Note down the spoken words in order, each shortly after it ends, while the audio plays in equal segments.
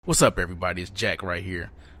What's up, everybody? It's Jack right here.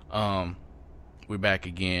 We're back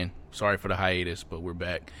again. Sorry for the hiatus, but we're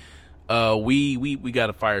back. We got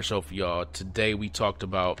a fire show for y'all. Today we talked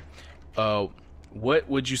about what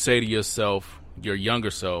would you say to yourself, your younger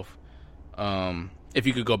self, if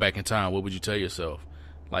you could go back in time, what would you tell yourself?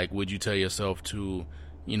 Like, would you tell yourself to,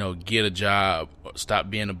 get a job, stop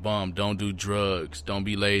being a bum, don't do drugs, don't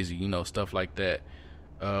be lazy, stuff like that.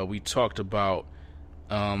 We talked about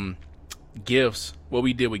gifts, what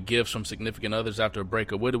we did with gifts from significant others after a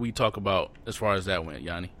breakup. What did we talk about as far as that went,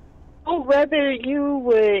 Yanni? Oh, whether you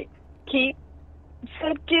would keep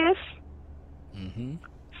said gift,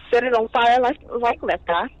 set it on fire like Left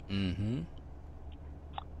Eye,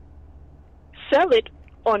 sell it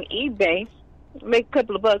on eBay, make a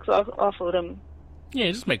couple of bucks off of them. Yeah,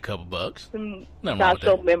 just make a couple bucks. Not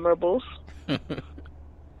so memorables.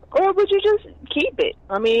 Or would you just keep it?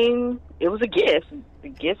 I mean, it was a gift. The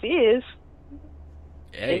gift is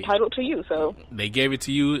entitled to you, so they gave it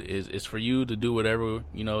to you. It's for you to do whatever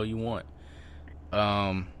you want.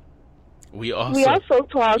 We also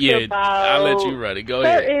talked about. I'll let you run it. Go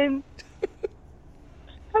ahead.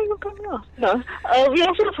 How you gonna cut me off? No. We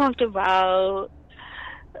also talked about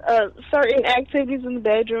certain activities in the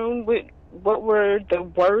bedroom. With what were the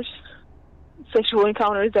worst sexual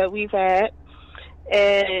encounters that we've had,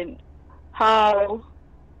 and how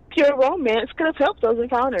pure romance could have helped those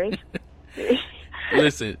encounters.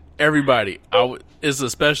 Listen, everybody, it's a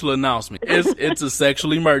special announcement. It's a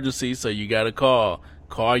sexual emergency, so you got to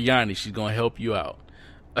call Yanni. She's gonna help you out.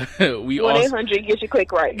 1-800 get your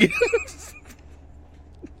click right.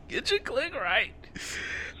 Get your click right.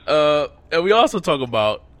 And we also talk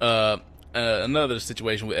about another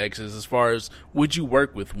situation with exes, as far as would you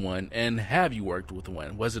work with one, and have you worked with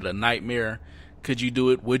one? Was it a nightmare? Could you do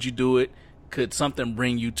it? Would you do it? Could something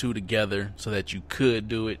bring you two together so that you could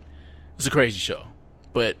do it? It's a crazy show.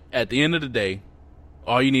 But at the end of the day,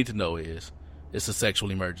 all you need to know is it's a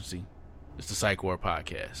sexual emergency. It's the Psych Ward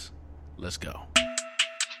Podcast. Let's go.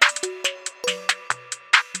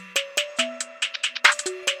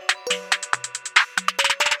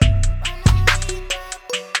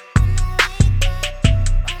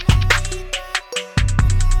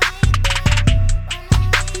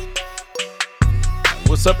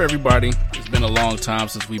 What's up, everybody? It's been a long time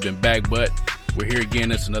since we've been back, but we're here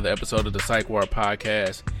again. It's another episode of the Psych Ward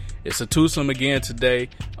Podcast. It's a twosome again today.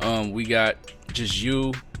 We got just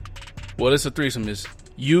you. Well, it's a threesome. It's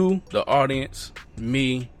you, the audience,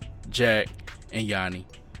 me, Jack, and Yanni.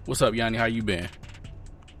 What's up, Yanni? How you been? Hey,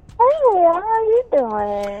 how you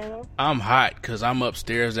doing? I'm hot because I'm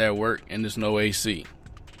upstairs at work and there's no AC.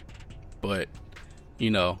 But,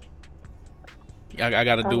 I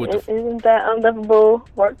got to do it. Isn't that unlivable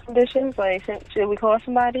work conditions? Like, should we call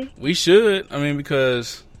somebody? We should. I mean,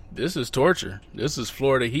 because this is torture. This is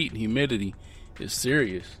Florida heat and humidity. It's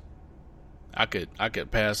serious. I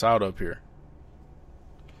could pass out up here.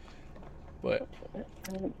 But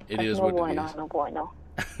it is what it is. No bueno.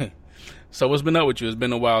 So what's been up with you? It's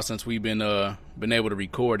been a while since we've been able to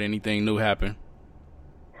record. Anything new happen?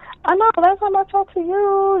 I know. Last time I talked to you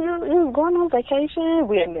was going on vacation.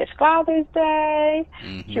 We had missed Father's Day.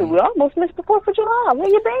 Shoot, we almost missed the 4th of July. Where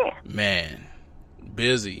you been? Man,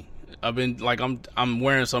 busy. I've been I'm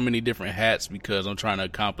wearing so many different hats because I'm trying to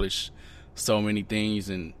accomplish so many things,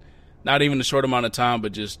 and not even a short amount of time,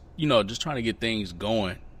 but just trying to get things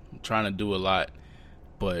going. I'm trying to do a lot,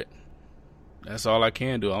 but that's all I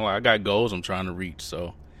can do. I got goals I'm trying to reach,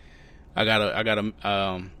 so I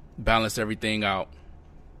gotta balance everything out.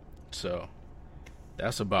 So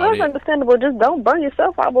that's about it. That's understandable. Just don't burn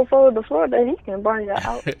yourself out before the Florida heat can burn you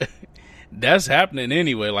out. That's happening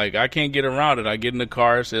anyway. Like, I can't get around it. I get in the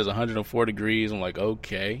car, it says 104 degrees. I'm like,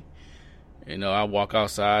 okay. I walk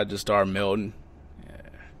outside, just start melting. Yeah.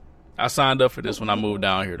 I signed up for this when I moved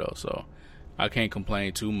down here, though, so I can't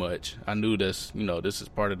complain too much. I knew this. This is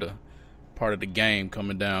part of the game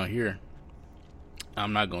coming down here.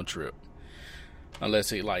 I'm not gonna trip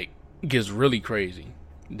unless it gets really crazy.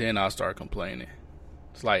 Then I'll start complaining.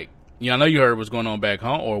 It's like, I know you heard what's going on back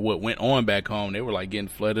home, or what went on back home. They were getting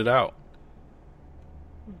flooded out.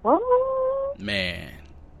 What? Man,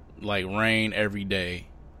 rain every day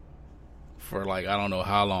for I don't know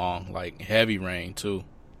how long. Heavy rain too.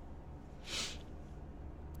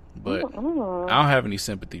 But I don't have any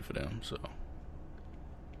sympathy for them, so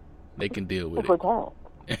they can deal with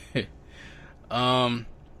it.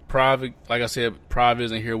 Prav, like I said, Prav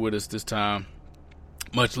isn't here with us this time.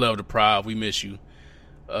 Much love to Prav. We miss you.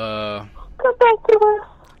 Come back to us.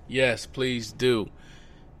 Yes, please do.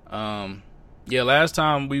 Yeah, last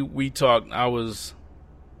time we talked, I was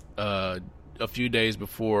a few days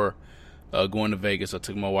before going to Vegas. I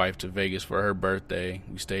took my wife to Vegas for her birthday.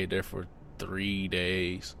 We stayed there for 3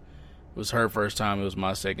 days. It was her first time. It was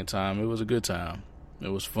my second time. It was a good time. It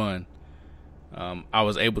was fun. I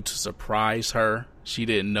was able to surprise her. She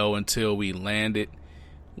didn't know until we landed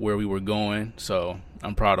where we were going. So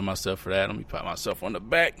I'm proud of myself for that. Let me pat myself on the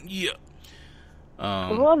back. Yeah.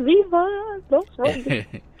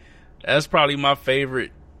 That's probably my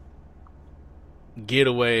favorite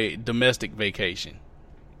getaway domestic vacation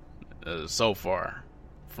so far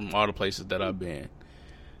from all the places that I've been.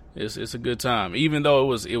 It's a good time, even though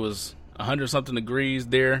it was 100 something degrees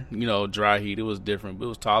there. You know, dry heat. It was different, but it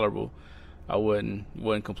was tolerable. I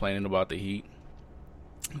wasn't complaining about the heat.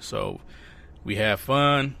 So we had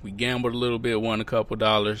fun. We gambled a little bit, won a couple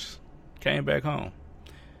dollars, came back home,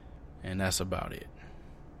 and that's about it.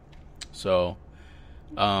 So,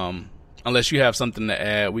 unless you have something to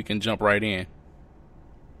add, we can jump right in.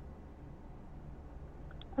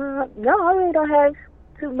 No, I really don't have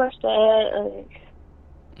too much to add.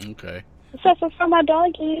 Okay. Except for my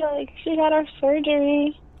doggy, she had her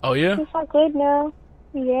surgery. Oh yeah. She's all good now.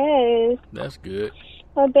 Yes. That's good.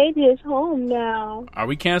 My baby is home now. Are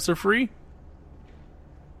we cancer free?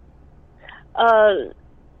 As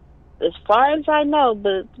far as I know,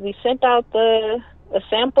 but we sent out a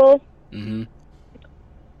sample. Mm-hmm.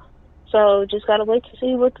 So just gotta wait to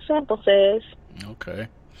see what the sample says. Okay.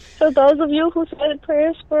 So those of you who said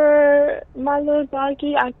prayers for my little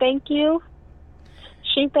doggy, I thank you.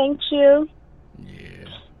 She thanks you. Yeah.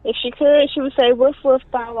 If she could, she would say woof woof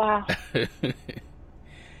bow wow.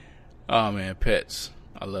 Oh man, pets.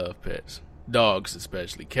 I love pets. Dogs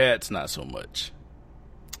especially. Cats not so much.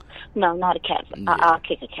 No, not a cat. Yeah. I'll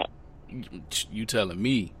kick a cat. You telling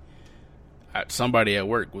me? Somebody at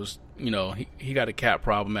work was, he got a cat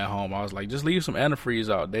problem at home. I was like, just leave some antifreeze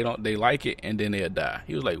out. They like it, and then they'll die.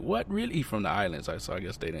 He was like, what? Really? He from the islands? So I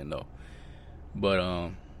guess they didn't know.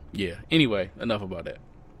 But yeah. Anyway, enough about that.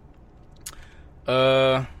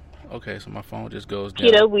 Okay, so my phone just goes down.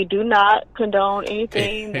 Peter, we do not condone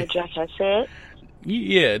anything that Jack has said.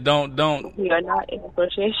 Yeah, don't. We are not in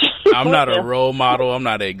negotiation. I'm not a role model. I'm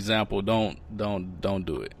not an example. Don't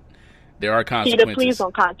do it. There are consequences. Peter, please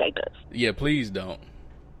don't contact us. Yeah, please don't.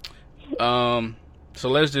 So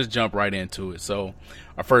let's just jump right into it. So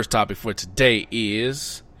our first topic for today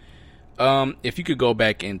is, if you could go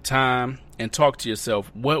back in time and talk to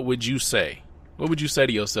yourself, what would you say? What would you say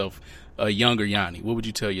to yourself, a younger Yanni? What would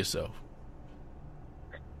you tell yourself?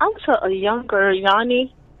 I would tell a younger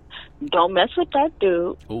Yanni, don't mess with that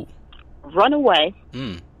dude. Ooh. Run away.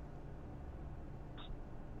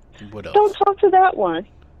 What else? Don't talk to that one.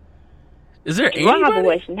 Is there Drive anybody?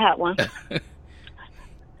 away from that one.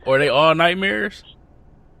 Or are they all nightmares?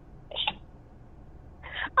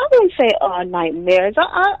 I wouldn't say all nightmares.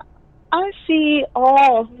 I see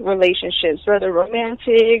all relationships, whether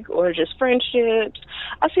romantic or just friendships.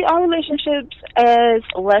 I see all relationships as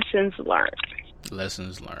lessons learned.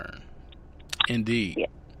 Lessons learned. Indeed. Yeah.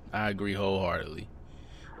 I agree wholeheartedly.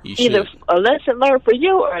 Either a lesson learned for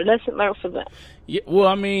you or a lesson learned for them. Yeah, well,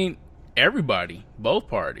 I mean, everybody, both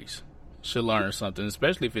parties should learn something,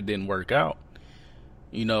 especially if it didn't work out,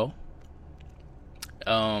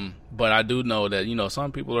 But I do know that,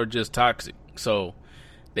 some people are just toxic. So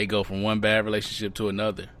they go from one bad relationship to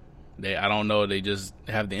another. I don't know, they just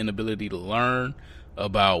have the inability to learn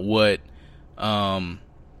about what's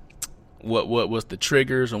the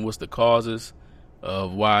triggers and what's the causes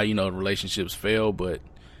of why, relationships fail. But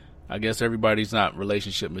I guess everybody's not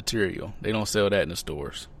relationship material. They don't sell that in the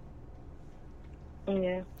stores.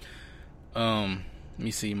 Yeah. Let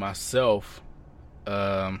me see myself.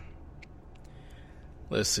 Let's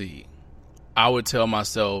see. I would tell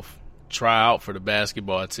myself, try out for the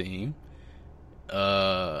basketball team.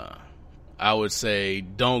 I would say,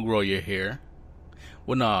 don't grow your hair.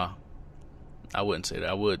 Well, nah, I wouldn't say that.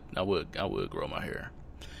 I would grow my hair.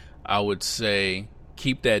 I would say,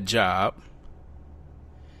 keep that job.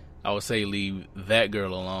 I would say, leave that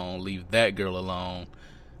girl alone. Leave that girl alone.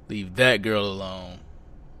 Leave that girl alone.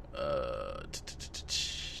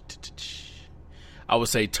 I would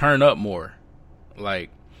say, turn up more.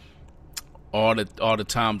 Like all the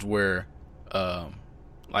times where,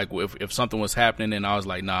 like if something was happening and I was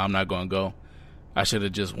like, nah, I'm not gonna go. I should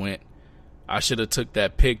have just went. I should have took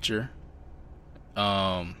that picture.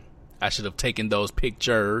 I should have taken those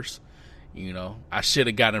pictures. I should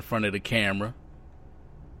have got in front of the camera.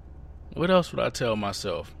 What else would I tell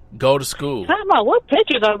myself? Go to school. Talking about what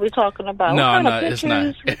pictures are we talking about? No, it's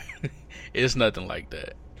not. It's nothing like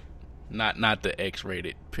that. Not the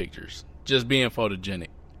X-rated pictures. Just being photogenic.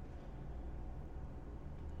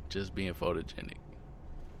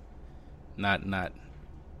 Not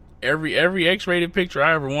Every X-rated picture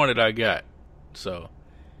I ever wanted, I got. So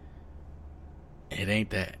it ain't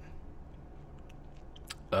that.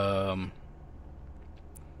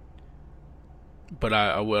 But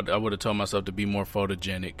I would have told myself to be more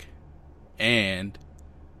photogenic, and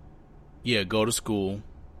yeah, go to school,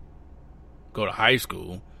 go to high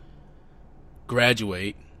school,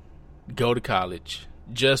 graduate, go to college,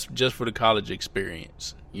 just for the college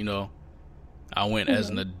experience. You know, I went as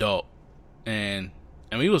an adult, and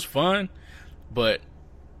I mean it was fun, but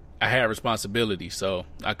I had responsibility, so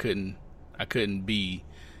I couldn't be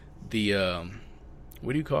the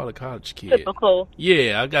what do you call a college kid? Typical.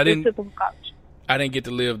 Yeah, I didn't. Typical college. I didn't get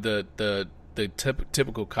to live the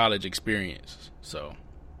typical college experience, so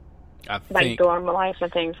I think like dorm life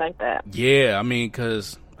and things like that. Yeah, I mean,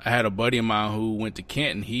 because I had a buddy of mine who went to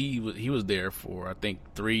Kent, and he was there for I think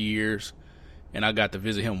 3 years, and I got to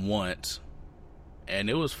visit him once, and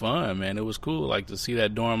it was fun, man. It was cool, like to see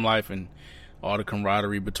that dorm life and all the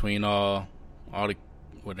camaraderie between all the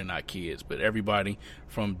well, they're not kids, but everybody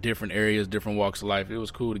from different areas, different walks of life. It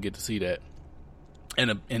was cool to get to see that.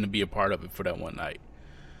 And to be a part of it for that one night.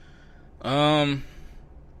 I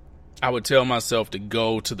would tell myself to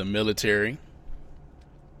go to the military.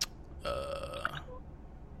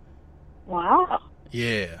 Wow.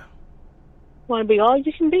 Yeah. Want to be all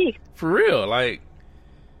you can be. For real. Like,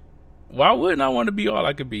 why wouldn't I want to be all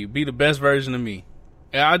I could be? Be the best version of me.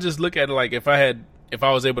 And I just look at it like if I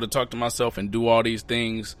was able to talk to myself and do all these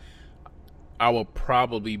things, I would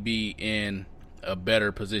probably be in a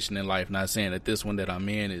better position in life. Not saying that this one that I'm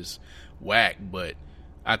in is whack, but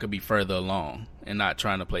I could be further along and not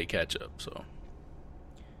trying to play catch up. So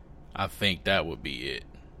I think that would be it.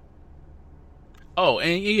 Oh,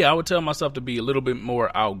 and yeah, I would tell myself to be a little bit more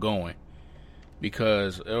outgoing,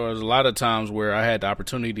 because there was a lot of times where I had the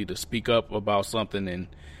opportunity to speak up about something and,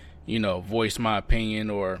 you know, voice my opinion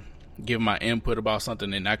or give my input about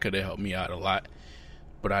something, and that could have helped me out a lot,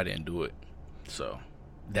 but I didn't do it. So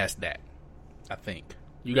that's that. I think.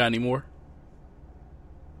 You got any more?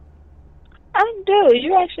 I do.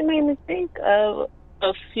 You actually made me think of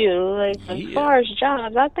a few. Like, as far as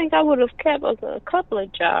jobs, I think I would have kept a couple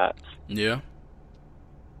of jobs. Yeah?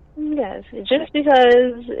 Yes. Just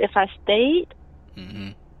because if I stayed,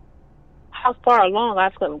 how far along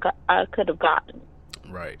I could have gotten.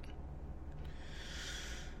 Right.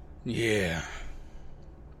 Yeah.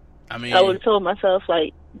 I mean, I would have told myself,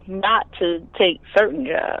 like, not to take certain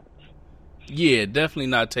jobs. Yeah, definitely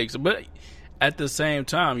not take some. But at the same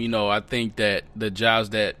time, you know, I think that the jobs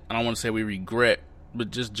that, I don't want to say we regret,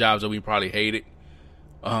 but just jobs that we probably hated,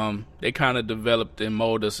 they kind of developed and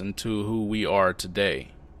molded us into who we are today.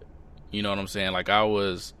 You know what I'm saying? Like I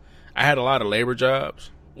had a lot of labor jobs,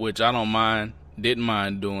 which I didn't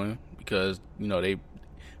mind doing, because, you know,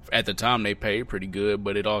 at the time they paid pretty good,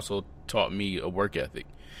 but it also taught me a work ethic.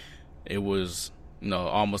 It was, you know,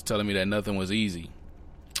 almost telling me that nothing was easy.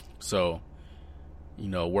 So, you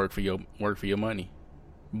know, work for your money.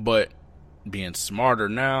 But being smarter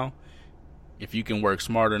now, if you can work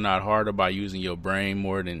smarter, not harder, by using your brain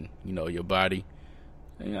more than, you know, your body,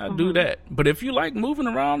 do that. But if you like moving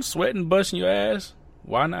around, sweating, busting your ass,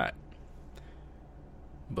 why not?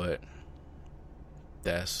 But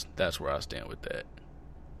that's where I stand with that.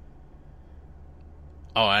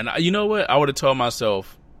 Oh, and you know what? I would have told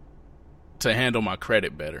myself to handle my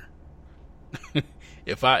credit better.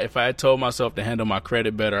 If I had told myself to handle my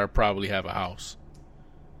credit better, I'd probably have a house.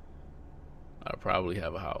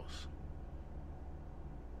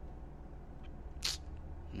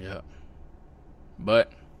 Yeah.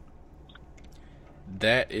 But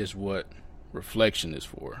that is what reflection is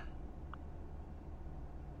for.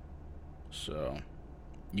 So,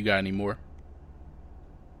 you got any more?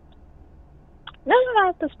 No, not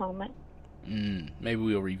at this moment. Maybe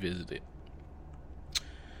we'll revisit it.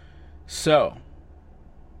 So,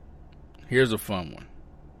 here's a fun one.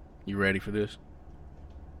 You ready for this?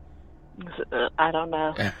 I don't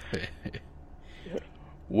know.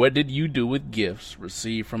 What did you do with gifts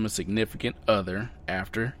received from a significant other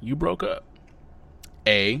after you broke up?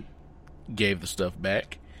 A, gave the stuff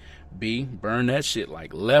back. B, burned that shit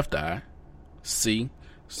like Left Eye. C,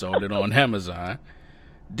 sold it on Amazon.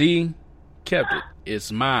 D, kept it.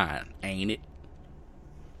 It's mine, ain't it?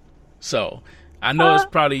 So, I know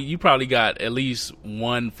you probably got at least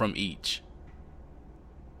one from each.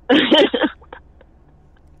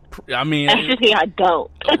 I mean, actually, I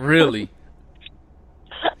don't. Really?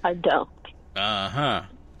 I don't.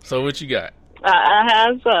 So what you got? I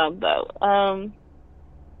have some, though.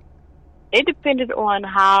 It depended on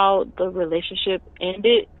how the relationship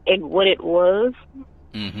ended and what it was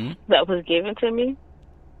that was given to me.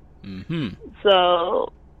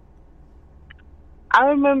 So I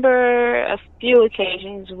remember a few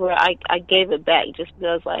occasions where I gave it back just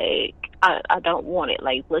because, like, I don't want it.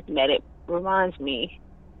 Like, looking at it reminds me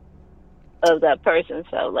of that person,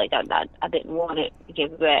 so, like, I didn't want it to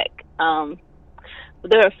give it back. But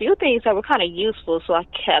there are a few things that were kind of useful, so I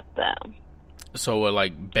kept them. So,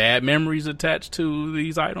 like, bad memories attached to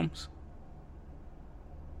these items?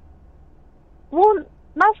 Well,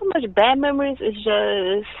 not so much bad memories. It's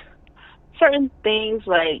just certain things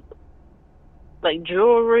like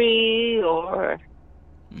jewelry or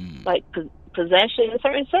like possessions.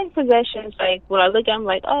 Certain possessions. Like when I look at them,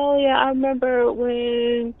 like, oh yeah, I remember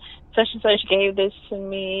when such and such gave this to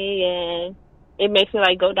me, and it makes me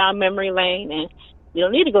like go down memory lane. And you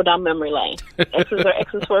don't need to go down memory lane. X's are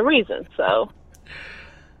X's for a reason. So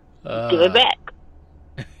give it back.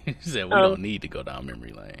 You said we don't need to go down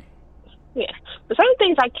memory lane. Yeah, but certain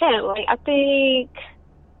things I can't. Like, I think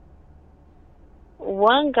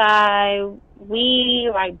one guy, we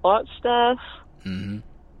like bought stuff,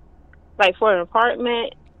 like for an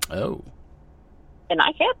apartment. Oh, and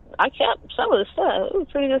I kept some of the stuff. It was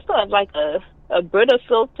pretty good stuff, like a Brita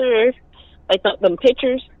filter, like them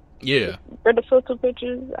pictures. Yeah, Brita filter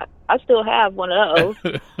pictures. I still have one of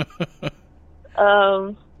those.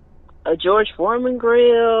 A George Foreman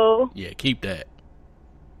grill. Yeah, keep that.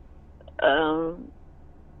 I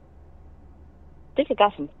think I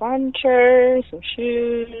got some furniture, some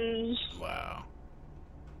shoes. Wow.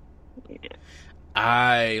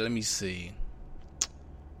 Yeah. Let me see.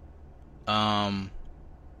 I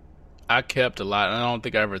kept a lot. I don't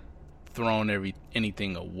think I ever thrown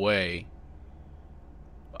anything away.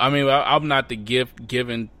 I mean, I'm not the gift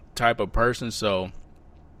giving type of person, so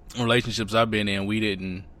relationships I've been in, we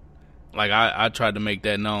didn't, like, I tried to make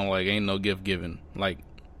that known, like, ain't no gift giving, like,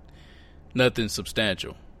 nothing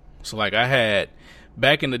substantial. So, like, I had,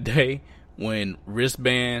 back in the day when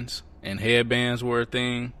wristbands and headbands were a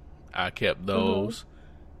thing, I kept those.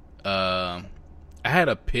 I had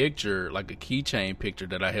a picture, like a keychain picture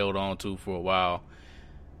that I held on to for a while.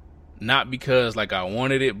 Not because, like, I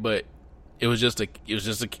wanted it, but it was just on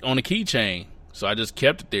a keychain. So I just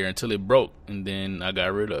kept it there until it broke, and then I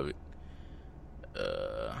got rid of it.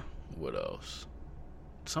 What else?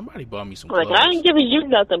 Somebody bought me some clothes. Like, I ain't giving you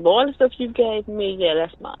nothing, but all the stuff you gave me, yeah,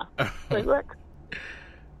 that's mine. Like, what?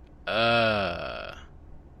 I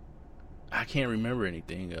can't remember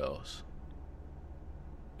anything else.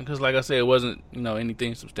 Because, like I said, it wasn't,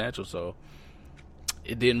 anything substantial, so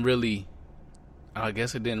it didn't really, I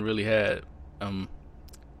guess it didn't really have,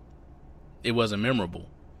 it wasn't memorable.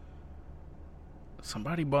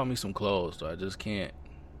 Somebody bought me some clothes, so I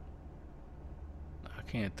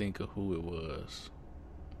can't think of who it was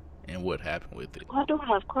and what happened with it. I do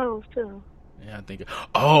have clothes too. Yeah, I think.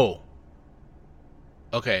 Oh,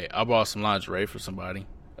 okay. I bought some lingerie for somebody,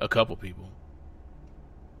 a couple people.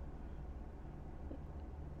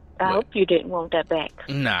 I hope you didn't want that back.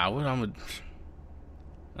 Nah, I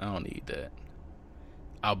don't need that.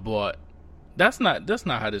 I bought. That's not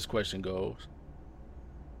how this question goes.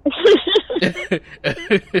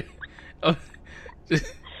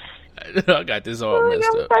 I got this all messed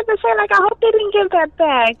up. I was about to say, like, I hope they didn't give that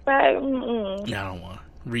back, but Nah, I don't want to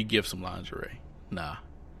re-gift some lingerie. Nah.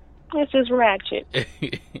 It's just ratchet.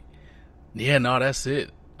 Yeah, no, that's it.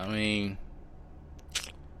 I mean,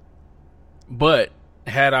 but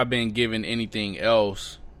had I been given anything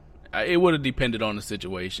else, it would have depended on the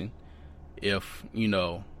situation. If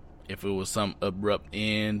it was some abrupt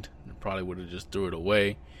end, I probably would have just threw it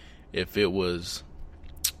away. If it was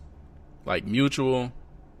like mutual,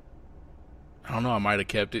 I don't know, I might have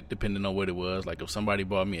kept it depending on what it was. Like if somebody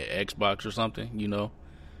bought me an Xbox or something,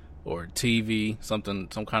 or a TV, some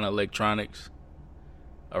kind of electronics,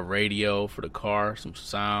 a radio for the car, some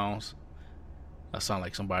sounds. I sound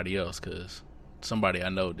like somebody else because somebody I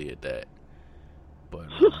know did that. But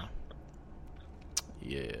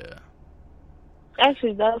yeah.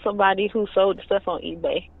 Actually, that was somebody who sold the stuff on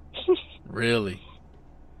eBay. Really?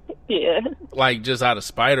 Yeah. Like just out of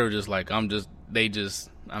spite, or just like I'm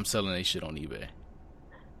selling their shit on eBay.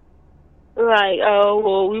 Like, oh,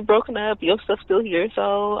 well, we broken up. Your stuff's still here,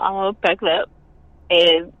 so I'm gonna pack it up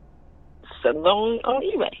and sell it on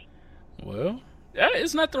eBay. Well,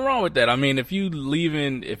 it's nothing wrong with that. I mean, if you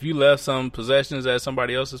left some possessions at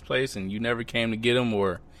somebody else's place and you never came to get them,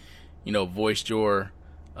 or voiced your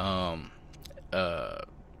want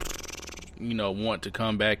to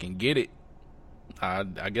come back and get it,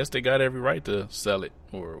 I guess they got every right to sell it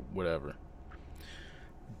or whatever.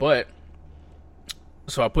 But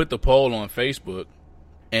so I put the poll on Facebook,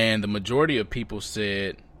 and the majority of people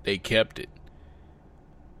said they kept it.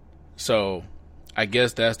 So I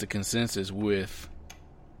guess that's the consensus with,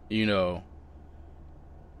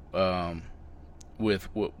 with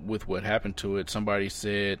what happened to it. Somebody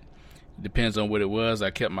said it depends on what it was.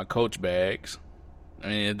 I kept my Coach bags. I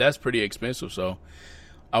mean, that's pretty expensive, so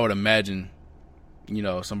I would imagine,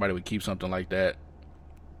 somebody would keep something like that.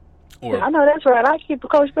 Or I know that's right. I keep a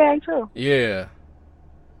Coach bag too. Yeah.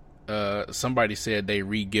 Somebody said they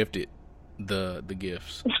re-gifted the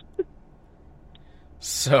gifts.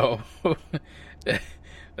 So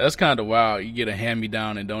that's kind of wild. You get a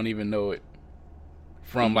hand-me-down and don't even know it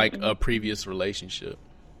from like a previous relationship.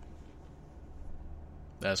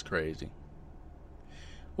 That's crazy.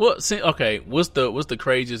 Well, okay. What's the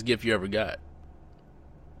craziest gift you ever got?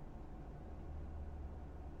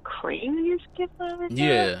 Craziest gift I ever got?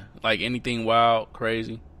 Yeah, like anything wild,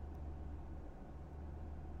 crazy.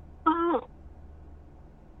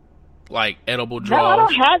 Like edible draws. No, I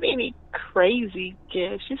don't have any crazy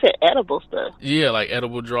gifts. You said edible stuff. Yeah, like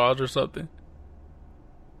edible draws or something.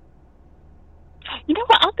 You know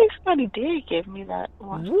what? I think somebody did give me that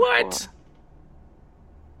once. What? Before.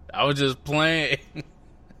 I was just playing.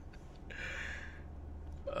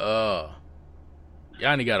 Y'all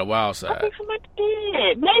ain't got a wild side. I think somebody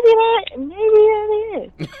did. Maybe that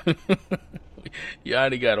is.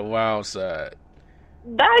 Y'all ain't got a wild side.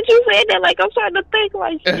 That you said that like I'm trying to think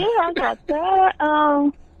like yeah, I got that.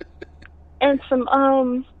 And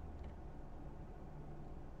some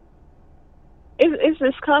it's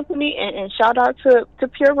this company and shout out to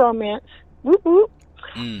Pure Romance. Whoop whoop.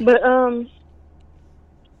 But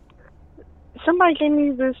somebody gave me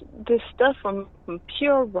this stuff from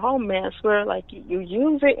Pure Romance where like you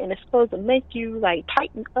use it and it's supposed to make you like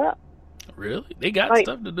tighten up. Really? They got like,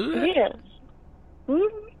 stuff to do that? Yeah.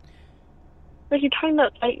 Like you tighten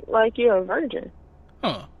up like you're a virgin.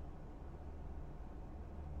 Huh.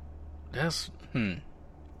 That's I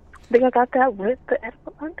think I got that with the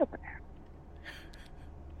edible underwear.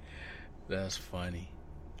 That's funny.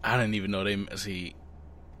 I didn't even know they see.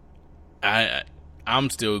 I'm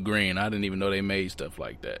still green. I didn't even know they made stuff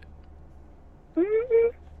like that.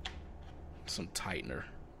 Some tightener.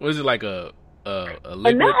 What is it, like a liquid?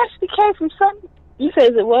 And that actually came from something. You say,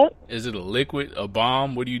 is it what? Is it a liquid, a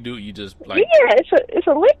balm? What do? You just like? Yeah, it's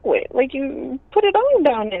a liquid. Like you put it on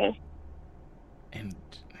down there, and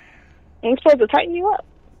it's supposed to tighten you up.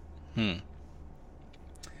 Well,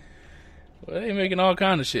 they making all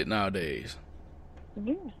kind of shit nowadays.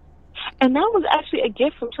 Yeah, and that was actually a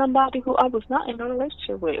gift from somebody who I was not in a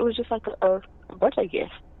relationship with. It was just like a birthday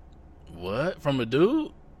gift. What? From a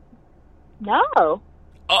dude? No.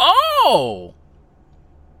 Oh.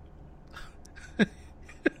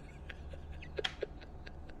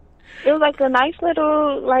 It was like a nice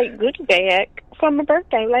little like goodie bag from a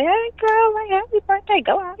birthday. Like, hey girl, like happy birthday.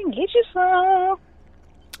 Go out and get you some.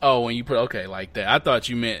 Oh, when you put like that. I thought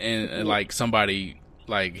you meant in like somebody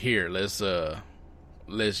like here. Let's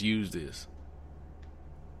use this.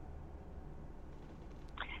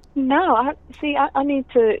 No, I need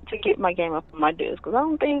to get my game up on my dudes because I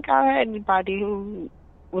don't think I had anybody who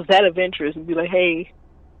was that adventurous and be like, hey,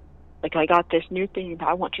 like I got this new thing that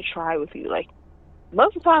I want to try with you. Like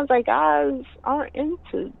most of the times, like guys aren't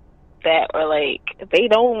into that or like they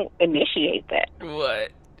don't initiate that.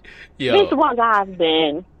 What? Yo. This is what I've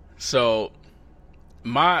been. So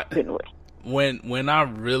when I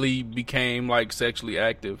really became like sexually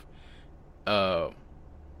active,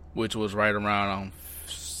 which was right around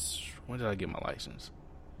when did I get my license?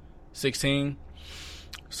 16.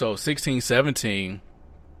 So 16, 17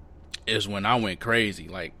 is when I went crazy.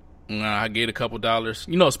 Like I get a couple dollars.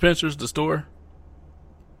 You know Spencer's, the store?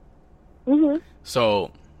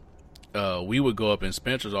 So we would go up in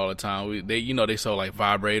Spencer's all the time. They sell like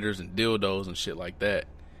vibrators and dildos and shit like that.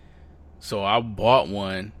 So I bought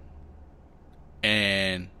one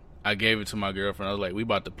and I gave it to my girlfriend. I was like, we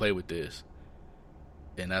about to play with this.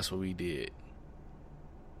 And that's what we did.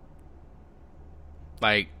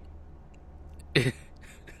 Like,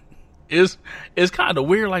 it's kind of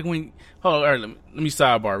weird. Like when, hold on, let me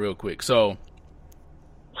sidebar real quick. So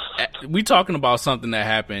we talking about something that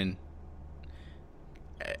happened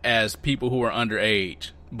as people who are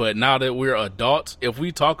underage, but now that we're adults, if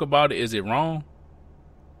we talk about it, is it wrong?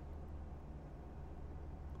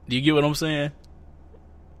 Do you get what I'm saying?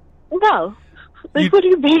 No. Like, what do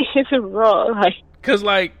you mean is it wrong? Like, cause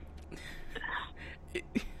like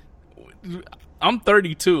I'm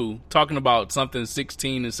 32 talking about something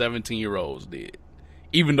 16 and 17-year-olds did,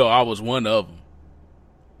 even though I was one of them.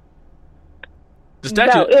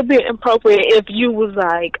 No, it'd be inappropriate if you was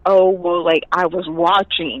like, oh, well, like, I was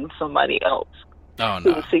watching somebody else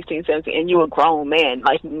who was 16, 17, and you were a grown man.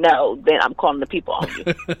 Like, no, then I'm calling the people on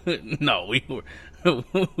you. No, we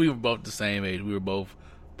were both the same age. We were both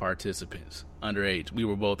participants. underage. We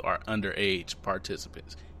were both our underage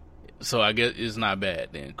participants. So I guess it's not bad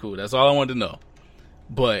then. Cool. That's all I wanted to know.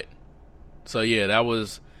 But so yeah, that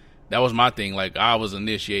was my thing. Like I was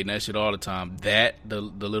initiating that shit all the time. That the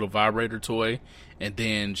little vibrator toy, and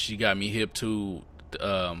then she got me hip to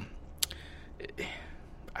I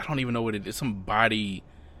don't even know what it is. Some body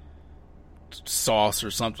sauce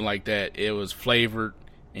or something like that. It was flavored,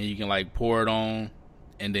 and you can like pour it on,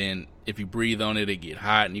 and then if you breathe on it, it get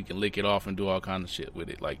hot, and you can lick it off and do all kind of shit with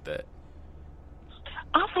it like that.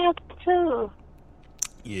 I've had that too.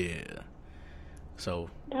 Yeah. So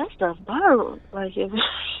that stuff burn. Like it.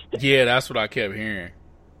 Yeah, that's what I kept hearing.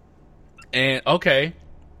 And okay,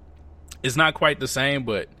 it's not quite the same,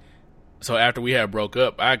 but so after we had broke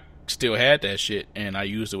up, I still had that shit, and I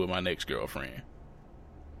used it with my next girlfriend.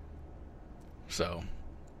 So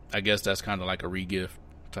I guess that's kind of like a re-gift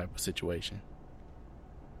type of situation.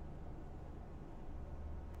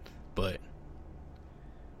 But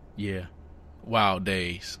yeah, wild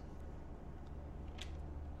days.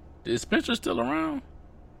 Is Spencer still around?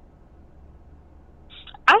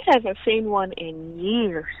 I haven't seen one in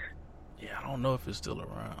years. Yeah, I don't know if it's still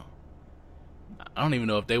around. I don't even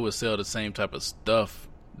know if they would sell the same type of stuff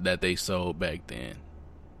that they sold back then.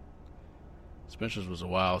 Spencer's was a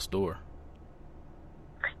wild store.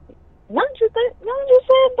 Why don't you say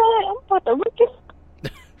that? I'm about to look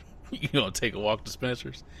it. You gonna take a walk to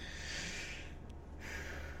Spencer's?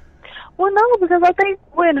 Well, no, because I think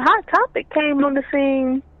when Hot Topic came on the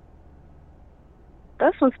scene,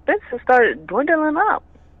 that's when Spencer started dwindling up.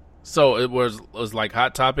 So it was like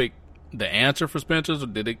Hot Topic the answer for Spencer's, or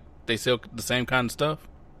did they sell the same kind of stuff?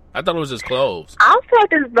 I thought it was just clothes. I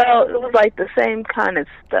felt as though it was like the same kind of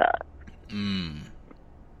stuff.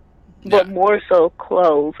 But more so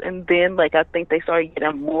clothes. And then, like, I think they started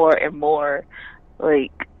getting more and more,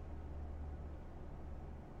 like,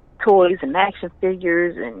 toys and action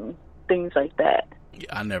figures and things like that. Yeah,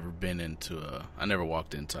 I never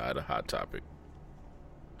walked inside a Hot Topic.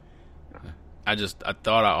 I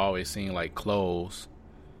thought I always seen, like, clothes,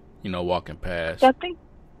 walking past. I think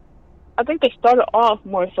they started off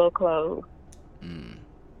more so clothes.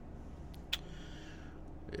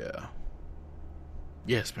 Yeah.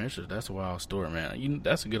 Yeah, Spencer, that's a wild story, man.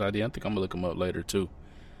 That's a good idea. I think I'm gonna look them up later too.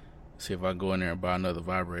 See if I can go in there and buy another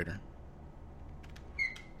vibrator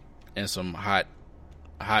and some hot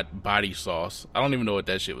body sauce. I don't even know what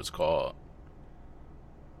that shit was called.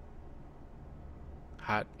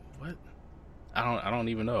 Hot what? I don't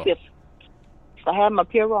even know. If I had my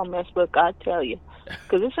Pure Romance book, I'd tell you,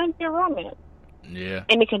 because it's in Pure Romance. Yeah.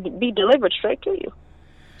 And it can be delivered straight to you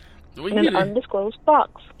in an undisclosed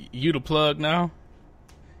box. You the plug now?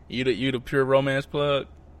 You the Pure Romance plug?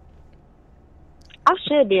 I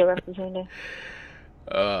should be a representative.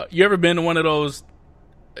 You ever been to one of those,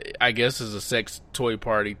 I guess it's a sex toy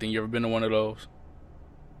party thing. You ever been to one of those?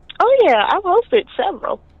 Oh, yeah. I've hosted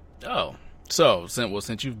several. Oh. So,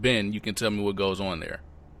 since you've been, you can tell me what goes on there.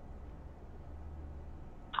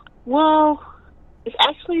 Well, it's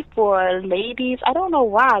actually for ladies. I don't know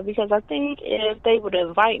why, because I think if they would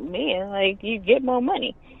invite men, like, you get more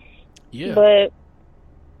money. Yeah. But,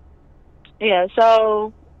 yeah,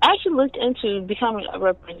 so I actually looked into becoming a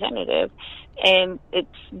representative, and it's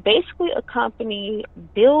basically a company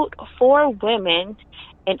built for women,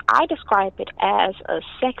 and I describe it as a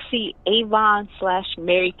sexy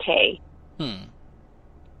Avon/Mary Kay.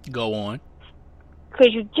 Go on.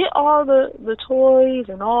 Because you get all the toys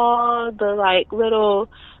and all the, like, little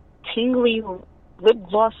tingly lip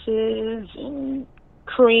glosses and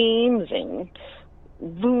creams and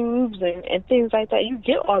lubes and things like that. You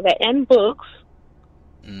get all that, and books.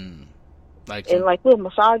 And, like, little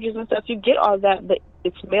massages and stuff. You get all that, but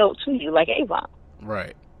it's mailed to you, like Avon.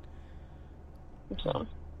 Right. So,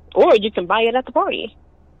 or you can buy it at the party.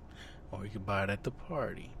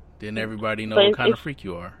 Then everybody know what kind of freak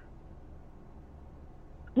you are.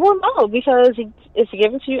 Well, no, because it's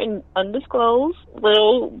given to you in undisclosed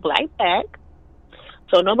little black bag.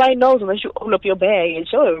 So nobody knows unless you open up your bag and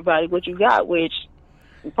show everybody what you got, which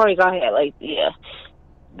the parties I had, like, yeah,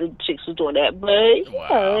 the chicks was doing that. But,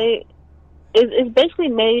 wow. Yeah, it's basically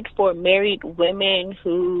made for married women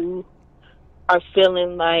who are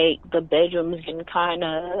feeling like the bedroom is getting kind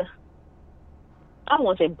of, I don't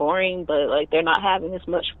want to say boring, but, like, they're not having as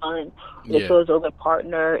much fun. They feel as though their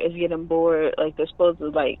partner is getting bored. Like, they're supposed to,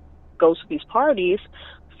 like, go to these parties,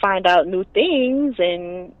 find out new things,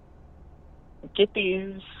 and get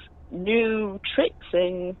these new tricks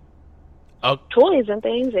and toys and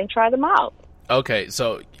things and try them out. Okay,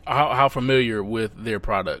 so how familiar with their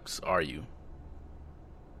products are you?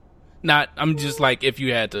 I'm just like, if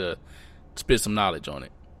you had to spit some knowledge on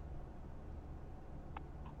it.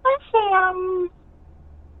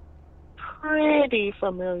 Pretty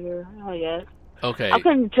familiar, I guess. Okay. I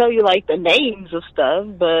couldn't tell you like the names of stuff,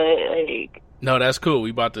 but like. No, that's cool. We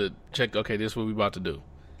about to check. Okay, this is what we about to do.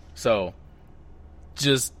 So,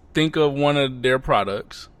 just think of one of their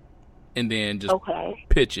products, and then just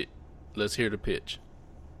pitch it. Let's hear the pitch.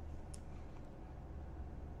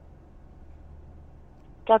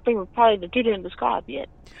 That thing was probably that you didn't describe yet.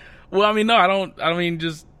 Well, I mean, no, I don't. I mean,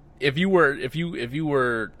 just if you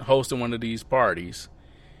were hosting one of these parties,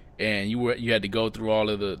 and you had to go through all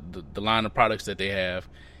of the line of products that they have,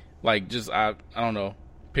 like just I don't know,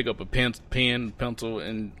 pick up a pen, pencil,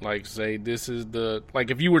 and like say this is the,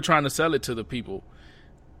 like if you were trying to sell it to the people,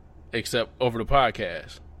 except over the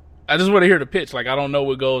podcast. I just want to hear the pitch. Like I don't know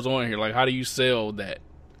what goes on here. Like how do you sell that?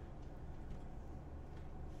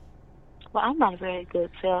 Well, I'm not a very good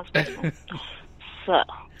salesperson, so.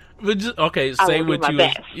 But just say what you.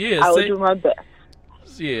 I will do my best.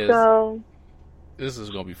 Yeah. So. This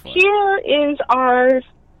is gonna be fun. Here is our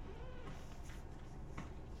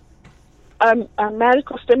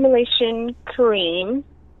magical stimulation cream,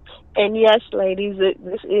 and yes, ladies,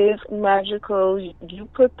 this is magical. You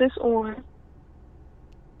put this on,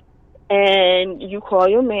 and you call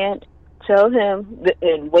your man, tell him,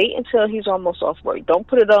 and wait until he's almost off work. Don't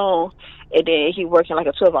put it on, and then he's working like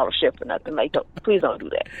a 12-hour shift or nothing. Like, please don't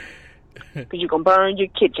do that, because you're gonna burn your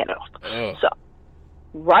Kit Kat off. Oh. So,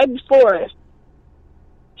 right before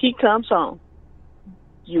he comes home,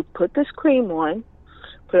 you put this cream on,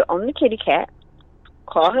 put it on the kitty cat,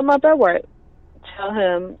 call him up at work, tell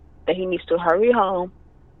him that he needs to hurry home.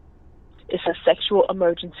 It's a sexual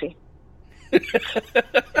emergency.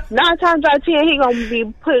 9 times out of 10, he gonna be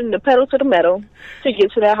putting the pedal to the metal to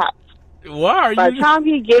get to that house. Why are you? By the time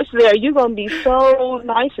he gets there, you're gonna be so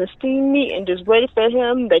nice and steamy and just ready for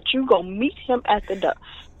him that you gonna meet him at the door.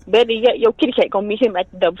 Better yet, your kitty cat gonna meet him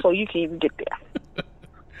at the door before you can even get there.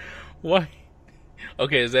 Why?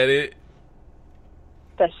 Okay, is that it?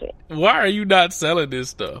 That's it. Why are you not selling this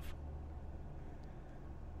stuff?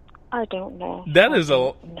 I don't know.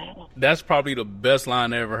 That's probably the best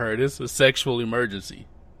line I ever heard. It's a sexual emergency.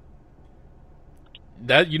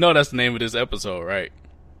 That's the name of this episode, right?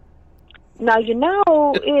 Now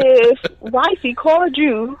if wifey called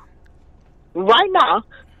you right now,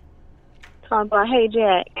 talking about, hey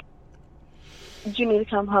Jack, you need to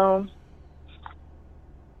come home.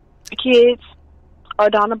 The kids are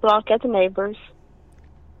down the block at the neighbors.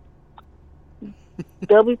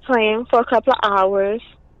 They'll be playing for a couple of hours.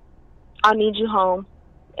 I need you home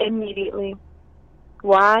immediately.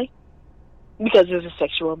 Why? Because it's a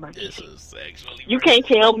sexual emergency. You can't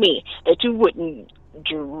tell me that you wouldn't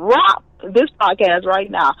drop this podcast right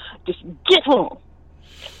now. Just get home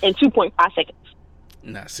in 2.5 seconds.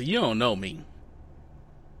 Nah, see, you don't know me.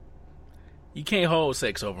 You can't hold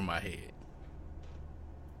sex over my head.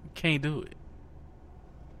 Can't do it.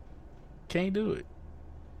 Can't do it.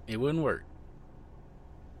 It wouldn't work.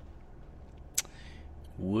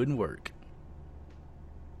 Wouldn't work.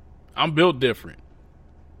 I'm built different.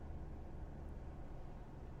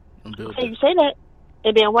 Hey, you say that,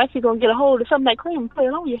 and then wifey gonna get a hold of some of that cream and put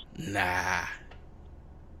it on you. Nah.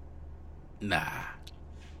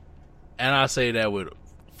 And I say that with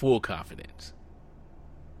full confidence.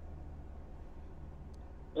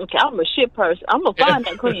 Okay, I'm a shit person. I'm gonna find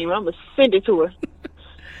that cream. I'm gonna send it to her.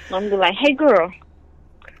 I'm gonna be like, hey girl,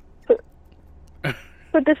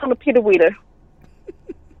 put this on a pita weeder.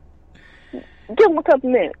 Give him a couple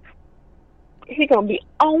minutes. He gonna be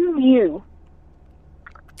on you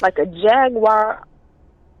like a jaguar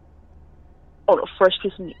on a fresh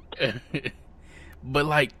piece of meat. But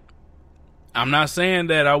like, I'm not saying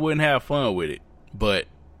that I wouldn't have fun with it, but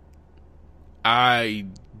I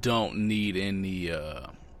don't need any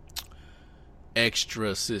extra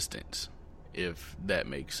assistance, if that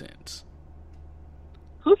makes sense.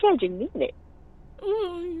 Who said you need it?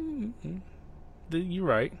 You're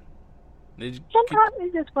right. Sometimes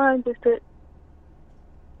it's just fun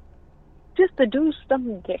just to do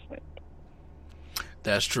something different.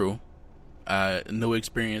 That's true. New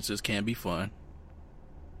experiences can be fun.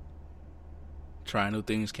 Trying new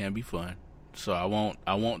things can be fun. So I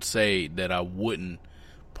won't say that I wouldn't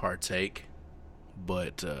partake,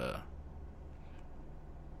 but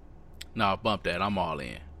no, bump that. I'm all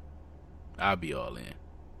in. I'll be all in.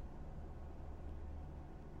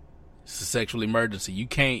 It's a sexual emergency. You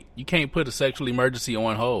can't put a sexual emergency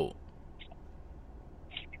on hold.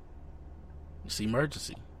 It's an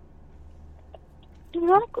emergency.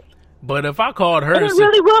 Exactly. But if I called her, and it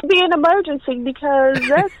really will be an emergency because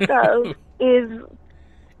that stuff is.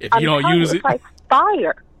 If you don't use it, like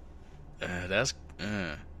fire.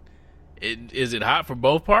 Is it hot for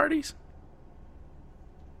both parties?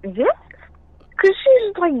 Yeah, because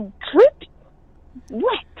she's like dripping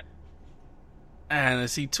wet. And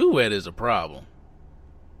see, too wet is a problem.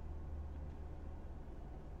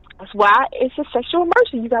 That's why it's a sexual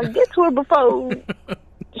emergency. You got to get to her before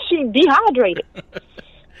she dehydrated.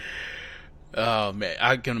 Oh man,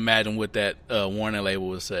 I can imagine what that warning label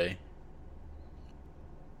would say.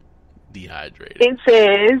 Dehydrated. It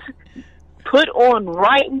says, "Put on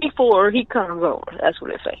right before he comes over." That's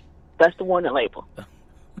what it says. That's the warning label.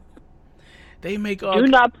 They make all. Do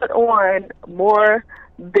not put on more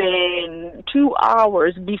than 2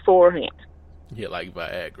 hours beforehand. Yeah, like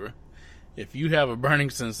Viagra. If you have a burning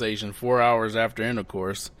sensation 4 hours after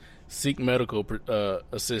intercourse, seek medical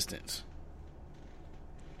assistance.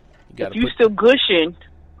 You still gushing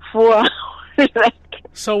 4 hours.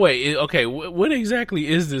 So wait, okay, what exactly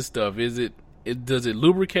is this stuff? Does it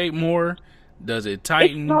lubricate more? Does it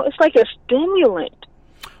tighten? It's like a stimulant.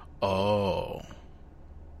 Oh.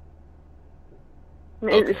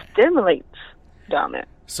 It stimulates down there.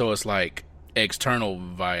 So it's like external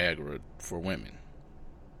Viagra for women.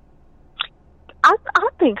 I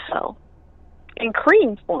think so. In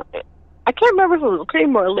cream form. I can't remember if it was a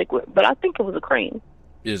cream or a liquid, but I think it was a cream.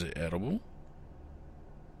 Is it edible?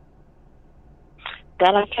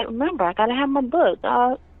 That I can't remember. I gotta have my book.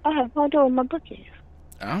 I have no idea what my book is.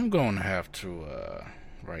 I'm going to have to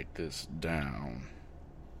write this down.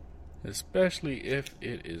 Especially if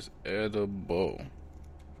it is edible.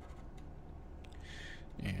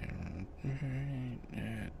 And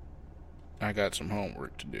I got some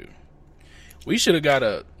homework to do. We should have got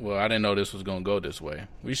I didn't know this was going to go this way.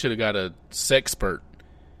 We should have got a sexpert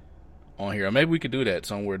on here. Or maybe we could do that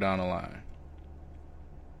somewhere down the line.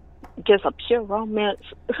 Just a pure romance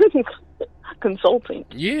consulting.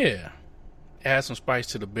 Yeah. Add some spice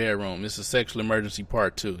to the bedroom. This is Sexual Emergency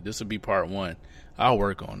Part 2. This will be Part 1. I'll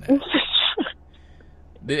work on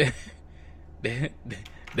that.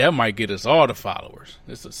 That might get us all the followers.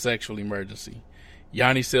 It's a sexual emergency.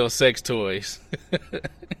 Yanni sells sex toys.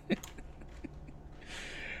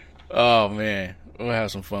 Oh, man. We'll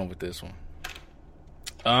have some fun with this one.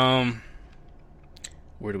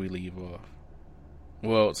 Where do we leave off?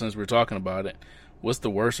 Well, since we're talking about it, what's the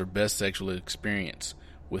worst or best sexual experience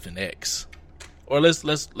with an ex? Or let's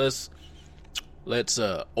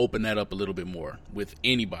open that up a little bit more with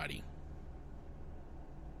anybody.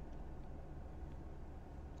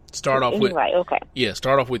 Start off with okay. Yeah,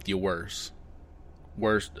 start off with your worst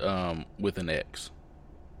with an ex,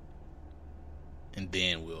 and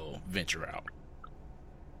then we'll venture out.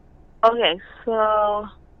 Okay, so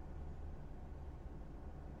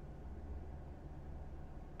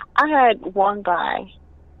I had one guy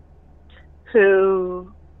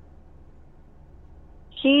who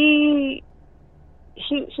he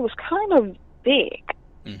was kind of big,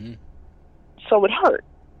 mm-hmm. so it hurt.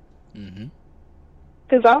 Mm-hmm.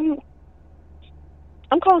 Because I'm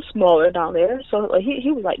kind of smaller down there, so like,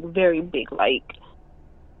 he was like very big, like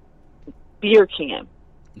beer can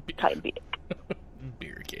type big.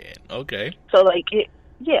 Beer can, okay. So like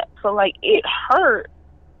it hurt,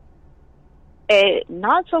 and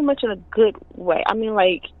not so much in a good way. I mean,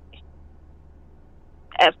 like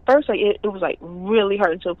at first, like it was like really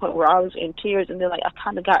hurting to the point where I was in tears, and then like I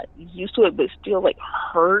kind of got used to it, but it still like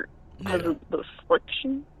hurt because of the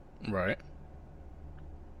friction. Right.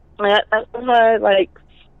 That's why, like,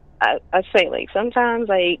 I say, like, sometimes,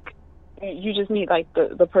 like, you just need, like,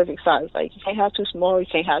 the perfect size. Like, you can't have too small, you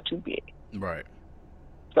can't have too big. Right.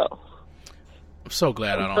 So. I'm so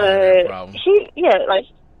glad I don't have that problem.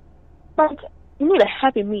 Like, you need a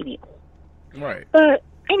happy medium. Right. But,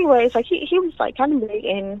 anyways, like, he was, like, kind of big,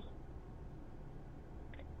 and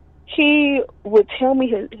he would tell me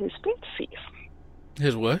his fantasies.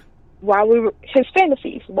 His what? His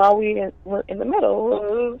fantasies while we were in the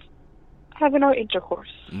middle of having our intercourse.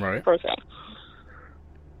 Right. Per se.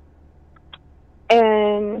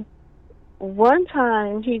 And one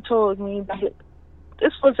time he told me that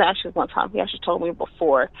this was actually one time. He actually told me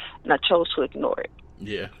before, and I chose to ignore it.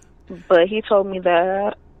 Yeah. But he told me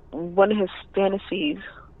that one of his fantasies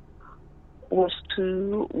was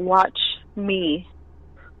to watch me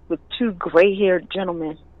with two gray-haired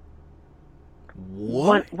gentlemen.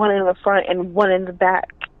 What? One in the front and one in the back.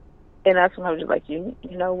 And that's when I was just like, you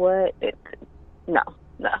know what? No,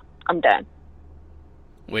 I'm done.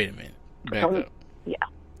 Wait a minute. Back up. Yeah.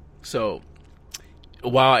 So,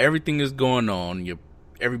 while everything is going on,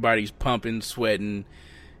 everybody's pumping, sweating,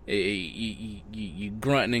 you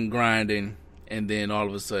grunting and grinding, and then all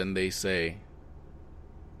of a sudden they say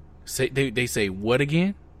what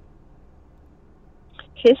again?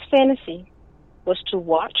 His fantasy was to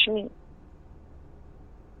watch me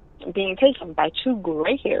being taken by two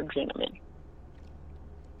gray-haired gentlemen.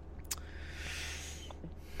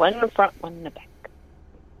 One in the front, one in the back.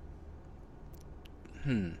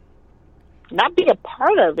 Not be a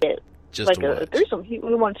part of it. Just like to a threesome.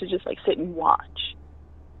 We wanted to just like sit and watch.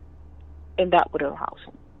 And that would arouse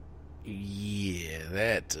him. Yeah,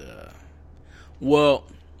 that. Well,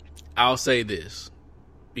 I'll say this.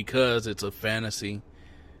 Because it's a fantasy,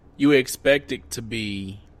 you expect it to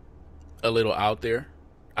be a little out there,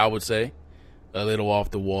 I would say. A little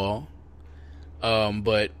off the wall.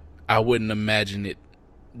 But I wouldn't imagine it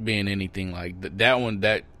being anything like that one.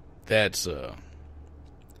 That's I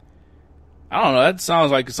don't know. That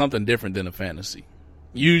sounds like something different than a fantasy.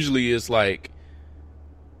 Usually it's like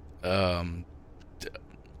in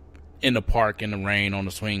the park in the rain on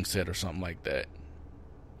the swing set or something like that.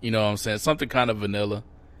 You know what I'm saying? Something kind of vanilla.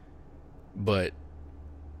 But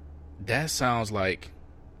that sounds like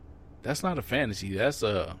that's not a fantasy. That's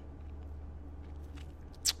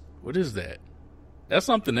what is that? That's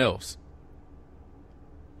something else.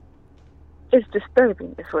 It's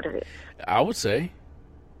disturbing, is what it is. I would say.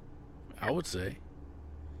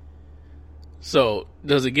 So,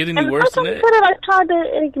 does it get any worse than that? I tried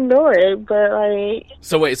to ignore it, but like.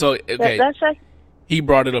 So wait, okay. That's like, he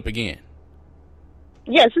brought it up again.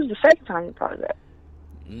 Yes, this is the second time he brought it up.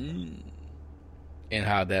 And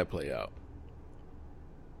how'd that play out?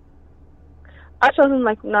 I told him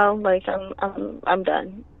like, no, like I'm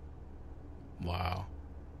done. Wow.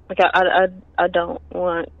 Like I don't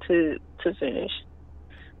want to finish.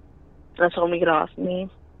 And I told him to get off me.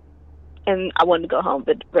 And I wanted to go home,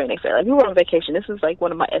 but right next day, like we were on vacation. This was like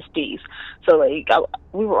one of my SDs. So like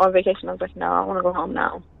we were on vacation. I was like, no, I want to go home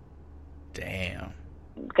now. Damn.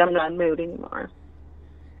 I'm not in the mood anymore.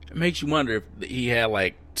 It makes you wonder if he had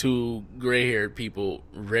like two gray-haired people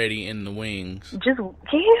ready in the wings. Just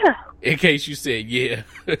yeah. In case you said yeah.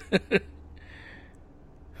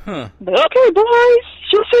 Huh. But okay, boys,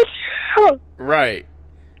 you said yeah. Right.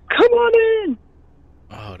 Come on in.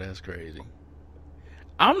 Oh, that's crazy.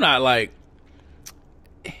 I'm not like,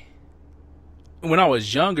 when I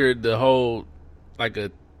was younger, the whole like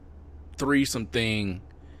a threesome thing,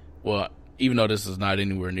 well, even though this is not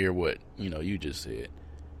anywhere near what, you just said,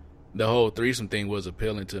 the whole threesome thing was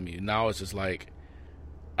appealing to me. Now it's just like,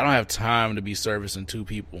 I don't have time to be servicing two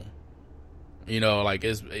people. Like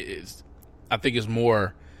it's I think it's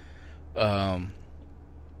more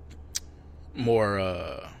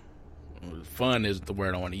fun is the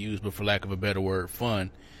word I want to use, but for lack of a better word,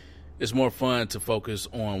 fun. It's more fun to focus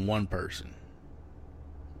on one person.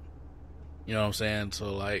 You know what I'm saying?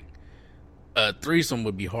 So like a threesome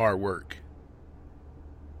would be hard work.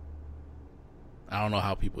 I don't know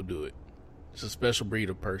how people do it. It's a special breed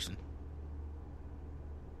of person.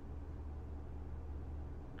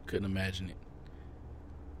 Couldn't imagine it.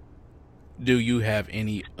 Do you have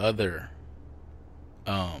any other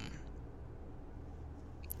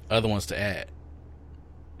ones to add?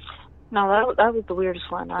 No, that was the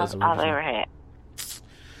weirdest one I've ever had.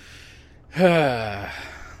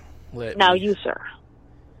 You, sir.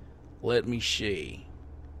 Let me see.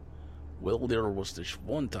 Well, there was this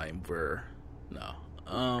one time where,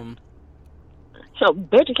 So,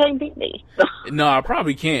 bet you can't beat me. No, I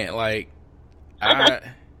probably can't. Like,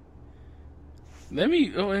 let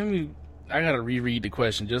me. I gotta reread the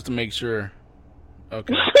question just to make sure.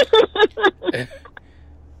 Okay.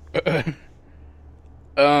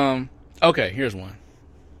 Okay, here's one.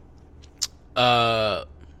 Oh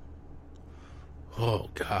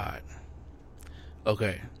God.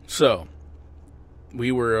 Okay, so we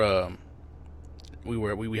had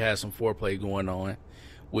some foreplay going on,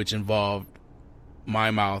 which involved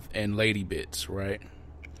my mouth and lady bits, right?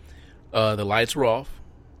 The lights were off.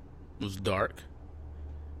 It was dark.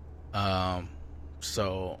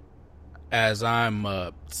 So as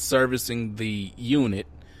I'm servicing the unit,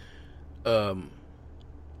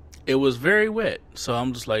 it was very wet. So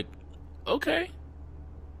I'm just like, okay,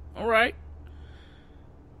 all right.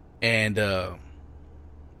 And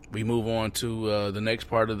we move on to the next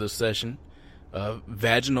part of the session,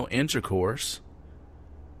 vaginal intercourse.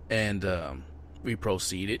 And we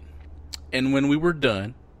proceeded. And when we were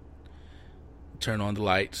done, turn on the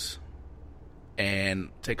lights and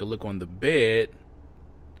take a look on the bed,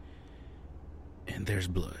 and there's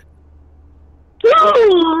blood.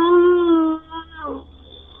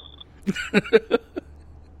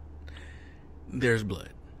 There's blood.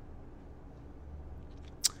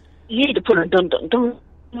 You need to put a dun dun dun.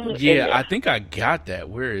 Yeah, I think I got that.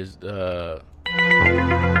 Where is I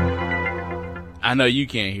know you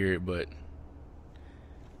can't hear it, but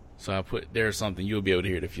so I put there's something you'll be able to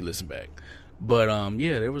hear it if you listen back. But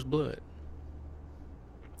yeah, there was blood.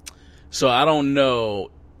 So I don't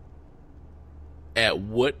know at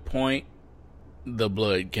what point the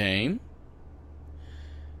blood came,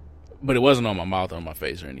 but it wasn't on my mouth or on my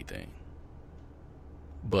face or anything.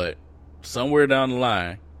 But somewhere down the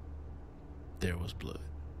line, there was blood.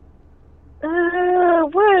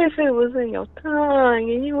 What if it was in your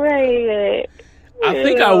tongue and you ate it? I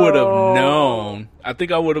think I would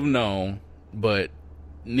have known. But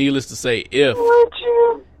needless to say, if... Would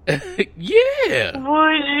you? Yeah.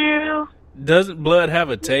 Would you? Doesn't blood have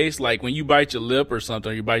a taste? Like when you bite your lip or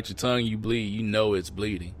something, or you bite your tongue, you bleed. You know it's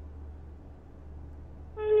bleeding.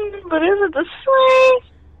 But is it the same?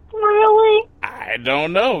 Really? I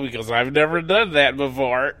don't know because I've never done that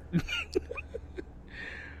before.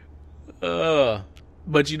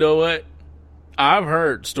 But you know what? I've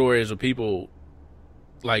heard stories of people,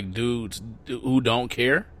 like dudes who don't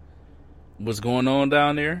care what's going on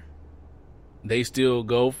down there. They still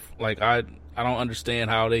go. Like I don't understand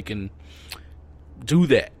how they can do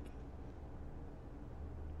that.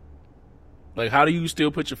 Like, how do you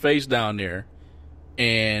still put your face down there?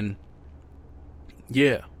 And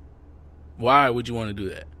yeah, why would you want to do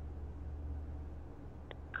that?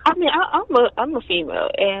 I mean, I'm a female,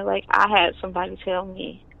 and like I had somebody tell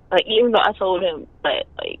me, like even though I told him that,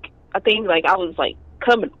 like I think like I was like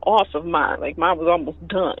coming off of mine, like mine was almost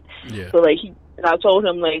done. Yeah. So like I told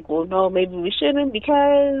him like, well, no, maybe we shouldn't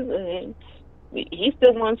because, and he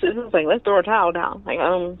still wants to. He was like, let's throw a towel down. Like,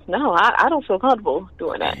 no, I don't feel comfortable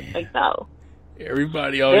doing that. Like, no.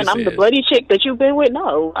 Everybody always. And I'm the bloody chick that you've been with.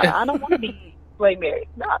 No, I don't want to be like married.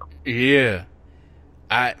 No. Yeah.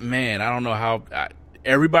 I don't know how.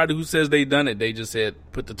 Everybody who says they done it, they just said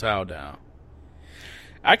put the towel down.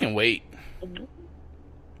 I can wait. Mm-hmm.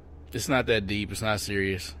 It's not that deep. It's not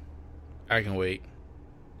serious. I can wait.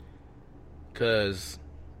 Cause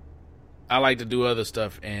I like to do other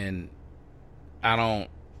stuff, and I don't.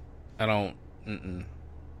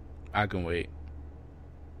 I can wait.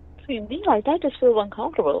 See, me like that just feels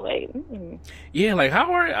uncomfortable. Like, yeah, like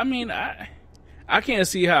how are I can't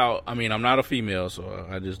see how. I mean, I'm not a female, so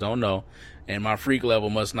I just don't know, and my freak level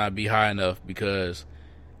must not be high enough because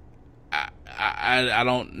I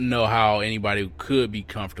don't know how anybody could be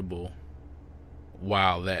comfortable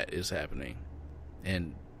while that is happening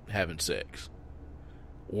and having sex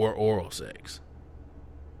or oral sex.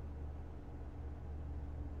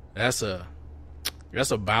 That's a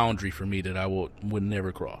boundary for me that I would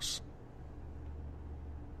never cross.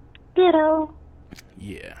 Ditto.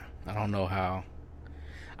 Yeah, I don't know how.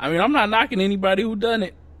 I mean, I'm not knocking anybody who done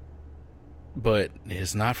it, but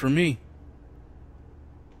it's not for me.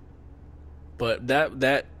 But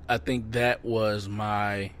that I think that was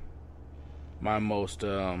my most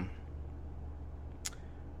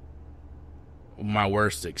my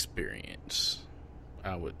worst experience,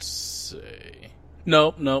 I would say.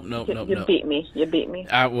 Nope. You beat me.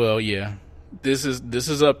 Well, yeah. This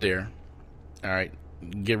is up there. All right,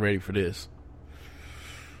 get ready for this.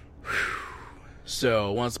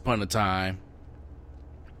 So, once upon a time,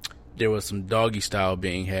 there was some doggy style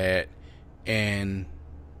being had, and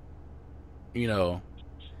you know,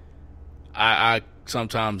 I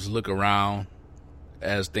sometimes look around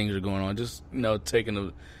as things are going on, just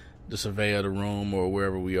taking the survey of the room or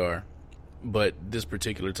wherever we are. But this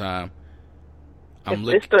particular time,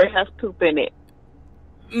 this story has poop in it.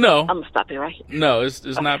 No, I'm gonna stop it right here. No, it's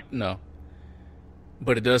okay. Not. No,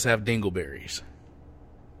 but it does have dingleberries.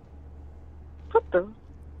 What the?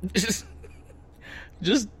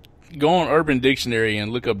 Just go on Urban Dictionary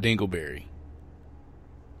and look up dingleberry.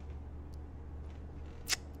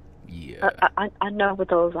 Yeah, I know what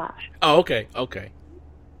those are. Oh, okay.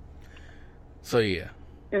 So yeah,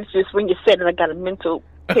 it's just when you said it, I got a mental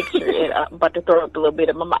picture, and I'm about to throw up a little bit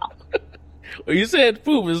in my mouth. Well, you said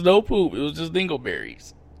poop. It's no poop. It was just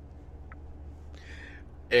dingleberries.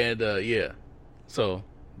 And, yeah. So,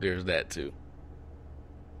 there's that, too.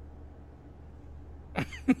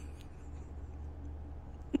 Okay,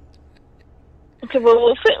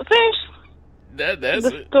 well, finish that's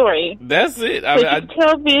the story. That's it.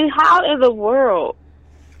 Tell me, how in the world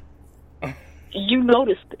you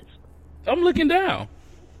noticed this? I'm looking down.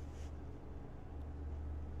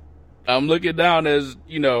 As,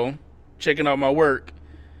 checking out my work,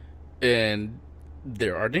 and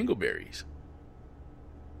there are dingleberries.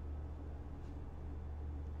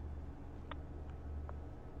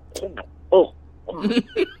 Oh.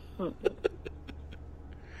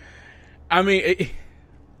 I mean,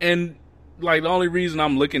 and like the only reason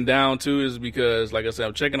I'm looking down too is because, like I said,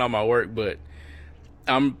 I'm checking out my work, but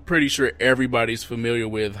I'm pretty sure everybody's familiar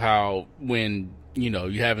with how when,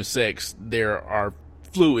 you're having sex, there are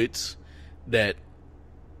fluids that,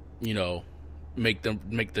 make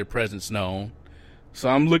their presence known. So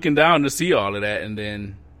I'm looking down to see all of that, and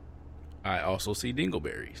then I also see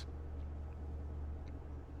dingleberries.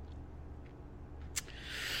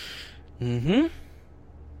 Mm-hmm.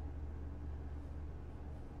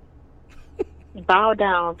 Bow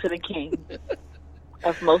down to the king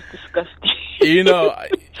of most disgusting. You know,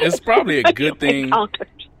 it's probably a good thing. Encountered.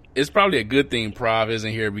 It's probably a good thing Prav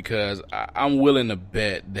isn't here, because I'm willing to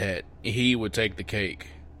bet that he would take the cake.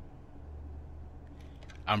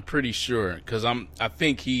 I'm pretty sure, because I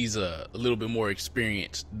think he's a little bit more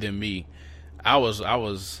experienced than me. I'm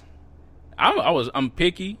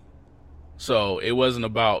picky, so it wasn't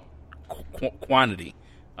about quantity.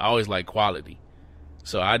 I always like quality.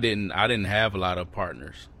 So I didn't have a lot of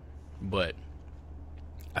partners, but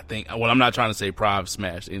I think, well, I'm not trying to say Prav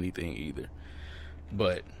smashed anything either,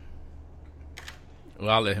 but well,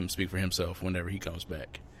 I'll let him speak for himself whenever he comes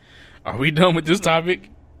back. Are we done with this topic?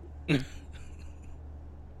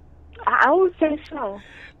 I would say so. All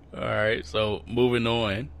right, so moving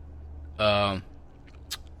on.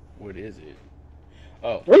 What is it?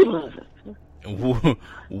 Oh,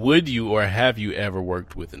 would you or have you ever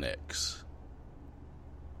worked with an ex?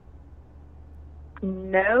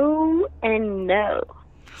 No and no.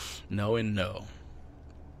 No and no.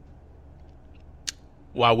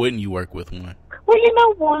 Why wouldn't you work with one? Well, you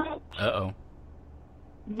know what? Uh-oh.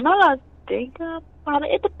 Now that I think about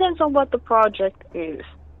it, it depends on what the project is.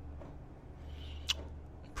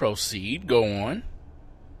 Proceed. Go on.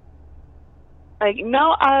 Like,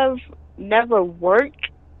 no, I've never worked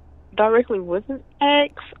directly with an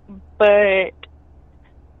ex, but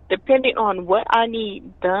depending on what I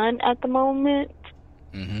need done at the moment,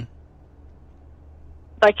 mm-hmm.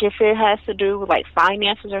 like if it has to do with like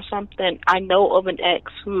finances or something, I know of an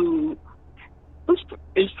ex who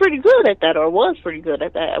is pretty good at that, or was pretty good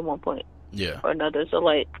at that at one point. Yeah. Or another. So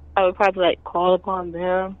like I would probably like call upon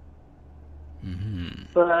them. Mm-hmm.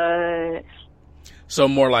 But so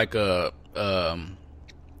more like a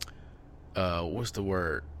what's the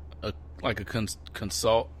word? Like a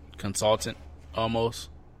consultant almost.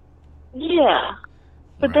 Yeah.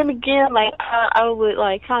 But right. then again, like I would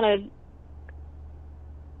like kind of,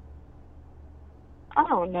 I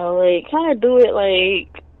don't know, like kind of do it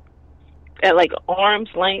like at like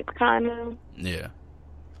arm's length, kind of. Yeah.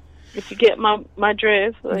 If you get my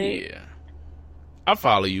drift, like. Yeah. I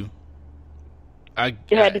follow you. It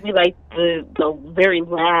had to be like the very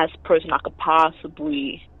last person I could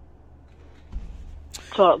possibly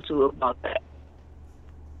talk to about that.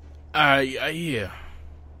 Yeah.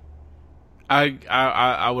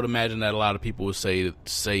 I would imagine that a lot of people would say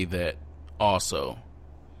that also.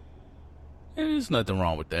 And there's nothing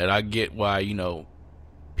wrong with that. I get why, you know,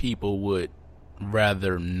 people would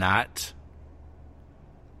rather not,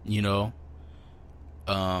 you know,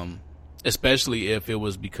 especially if it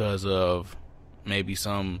was because of maybe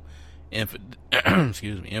some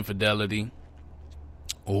infidelity,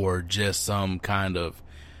 or just some kind of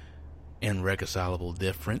irreconcilable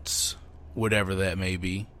difference, whatever that may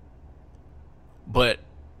be. But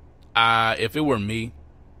if it were me,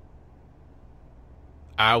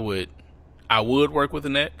 I would work with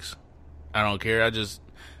an ex. I don't care.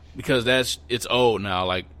 Because it's old now.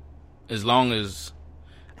 Like, as long as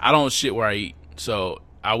I don't shit where I eat, so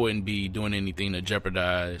I wouldn't be doing anything to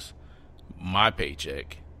jeopardize my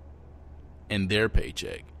paycheck and their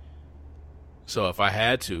paycheck. So if I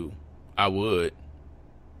had to, I would.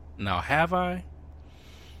 Now, have I?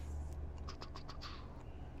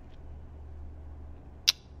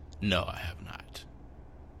 No, I have not.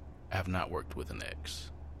 I have not worked with an ex.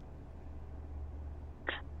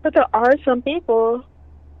 But there are some people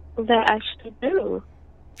that actually do.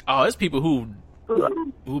 Oh, it's people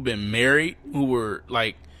who've been married, who were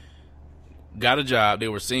like, got a job, they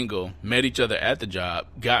were single, met each other at the job,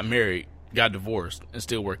 got married, got divorced, and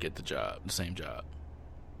still work at the same job.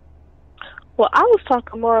 Well, I was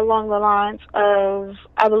talking more along the lines of,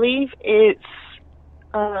 I believe it's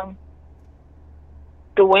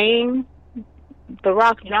Dwayne The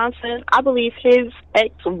Rock Johnson. I believe his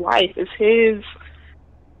ex-wife is his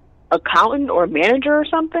accountant or manager or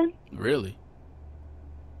something. Really?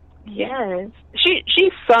 Yes.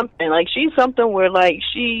 She's something. Like, she's something where, like,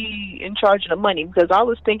 she in charge of the money. Because I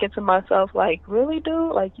was thinking to myself, like, really,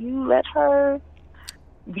 dude? Like, you let her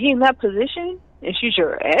be in that position? And she's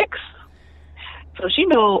your ex? So she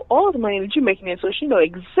know all the money that you're making in, so she know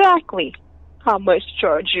exactly how much to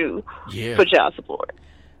charge you for child support.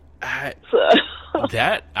 I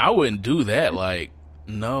wouldn't do that. Like,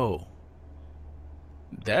 no.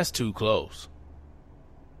 That's too close.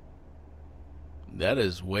 That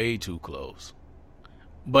is way too close.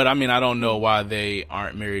 But I mean, I don't know why they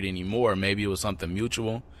aren't married anymore. Maybe it was something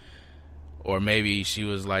mutual. Or maybe she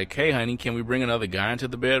was like, hey, honey, can we bring another guy into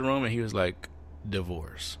the bedroom? And he was like,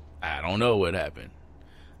 divorce. I don't know what happened.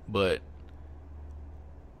 But,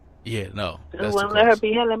 yeah, no. I wouldn't let her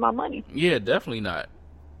be handling my money. Yeah, definitely not.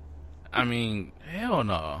 I mean, hell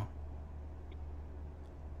no.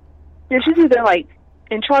 Yeah, she's either, like,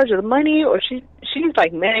 in charge of the money, or she's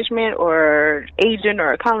like management or agent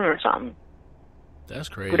or accountant or something. That's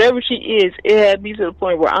crazy. Whatever she is, it had me to the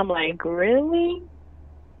point where I'm like, really?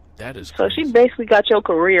 That is so crazy. She basically got your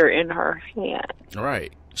career in her hand.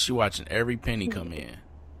 Right. She watching every penny come in.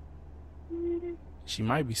 She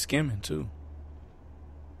might be skimming too.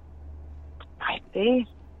 Might be.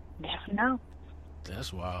 Never know.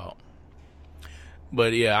 That's wild.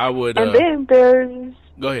 But yeah, I would. And then there's.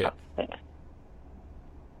 Go ahead.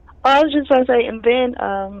 I was just going to say, and then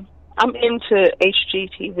I'm into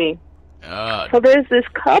HGTV. So there's this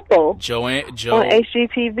couple Joe on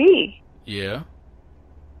HGTV. Yeah.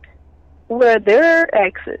 Where they're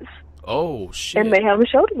exes. Oh, shit. And they have a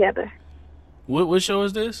show together. What show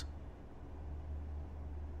is this?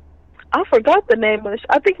 I forgot the name of the show.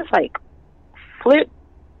 I think it's like Flip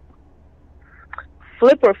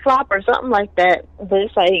or Flop or something like that. But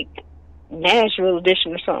it's like Nashville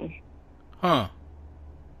edition or something. Huh.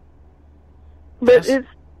 But it's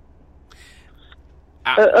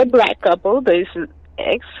a black couple. There's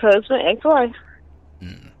ex-husband, ex-wife.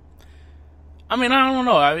 I mean, I don't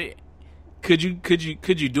know. I mean, could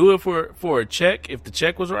you do it for a check if the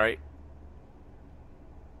check was right?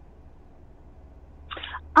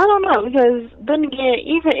 I don't know, because then again,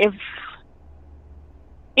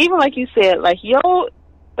 even like you said, like your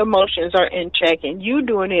emotions are in check and you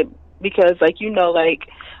doing it because like, you know, like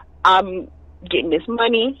I'm getting this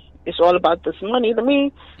money. It's all about this money to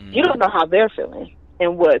me. You don't know how they're feeling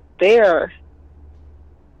and what their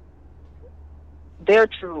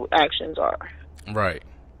true actions are. Right.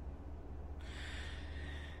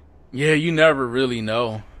 Yeah, you never really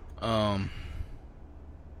know.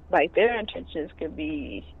 Like their intentions could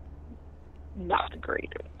be not the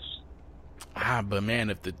greatest. But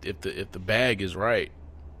man, if the bag is right,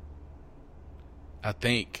 I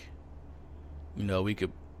think, you know, we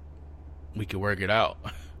could work it out.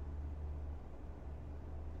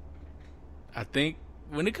 I think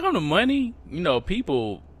when it comes to money, you know,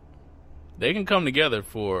 people, they can come together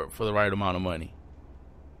for the right amount of money.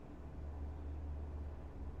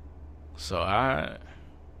 So I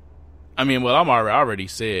mean, well, I already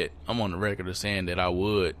said, I'm on the record of saying that I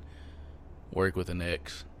would work with an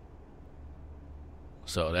ex.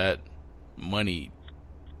 So that money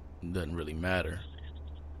doesn't really matter.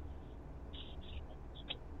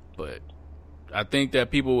 But I think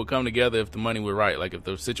that people would come together if the money were right. Like if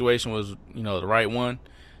the situation was, you know, the right one,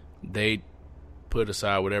 they'd put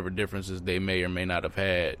aside whatever differences they may or may not have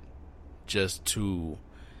had just to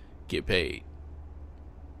get paid.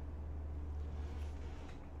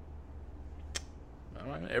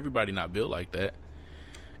 Everybody not built like that,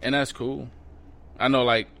 and that's cool. I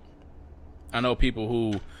know people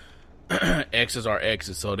who exes are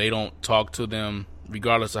exes, so they don't talk to them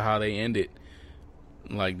regardless of how they end it.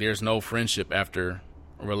 Like there's no friendship after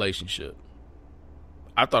a relationship.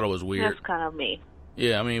 I thought it was weird. That's kind of me.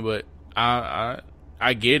 Yeah, I mean, but I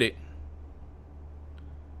get it.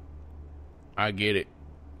 I get it.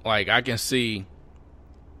 Like I can see,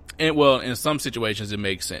 and well, in some situations it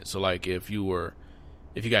makes sense. So like if you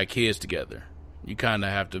got kids together, you kind of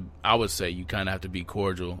have to, I would say you kind of have to be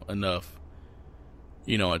cordial enough,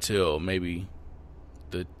 you know, until maybe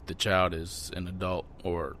the child is an adult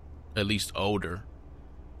or at least older.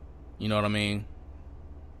 You know what I mean?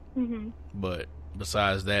 Mm-hmm. But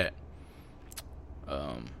besides that,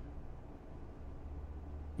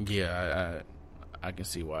 yeah, I can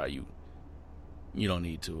see why you don't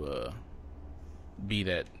need to be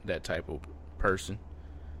that type of person.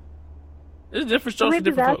 It's different strokes for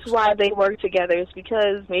different folks. That's why they work together. It's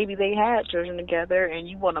because maybe they had children together, and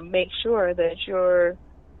you want to make sure that your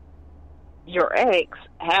ex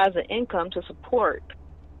has an income to support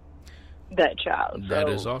that child. That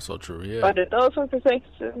is also true, yeah. But those sorts of things,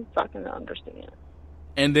 I can understand.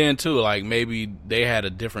 And then too, like maybe they had a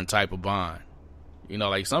different type of bond. You know,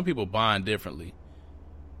 like some people bond differently,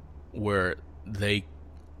 where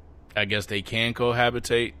I guess they can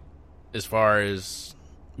cohabitate as far as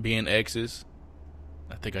being exes.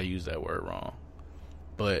 I think I used that word wrong,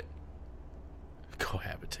 but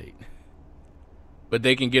cohabitate. But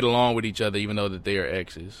they can get along with each other even though that they are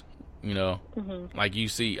exes. You know, like you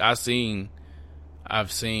see, I've seen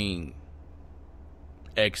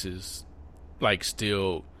exes like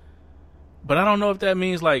still But I don't know if that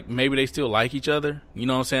means, like, maybe they still like each other. You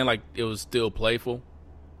know what I'm saying? Like, it was still playful.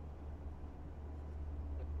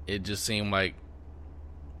 It just seemed like,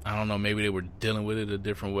 I don't know, maybe they were dealing with it a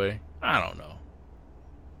different way. I don't know.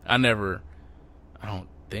 I don't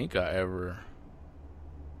think I ever.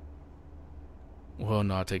 Well,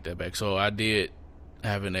 no, I'll take that back. So I did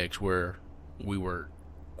have an ex where we were,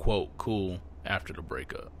 quote, cool after the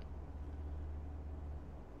breakup.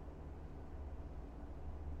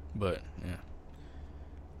 But, yeah.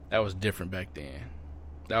 That was different back then.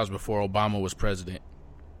 That was before Obama was president.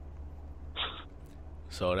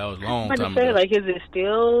 So that was a long time ago. Like, is it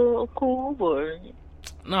still cool or?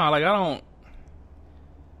 No, like, I don't.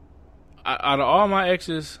 Out of all my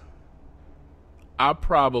exes, I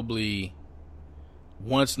probably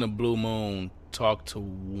once in a blue moon talked to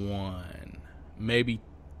one. Maybe.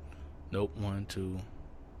 Nope. 1, 2,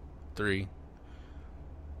 3.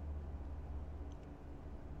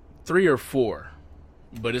 3 or 4.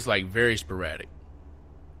 But it's like very sporadic.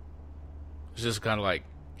 It's just kind of like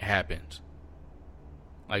happens.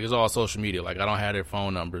 Like, it's all social media. Like, I don't have their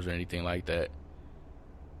phone numbers or anything like that.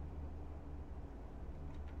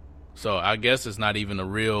 So I guess it's not even a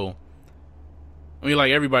real. I mean,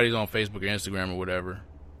 like, everybody's on Facebook or Instagram or whatever.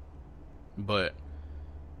 But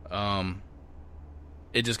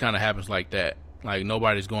it just kind of happens like that. Like,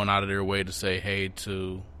 nobody's going out of their way to say hey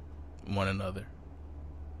to one another.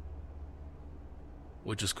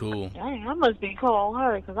 Which is cool. Dang, I must be cool on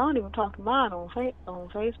her because I don't even talk to mine on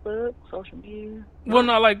Facebook, social media. Well,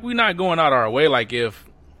 no, like, we're not going out our way. Like, if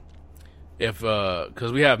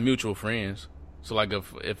because we have mutual friends. So, like,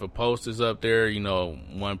 if a post is up there, you know,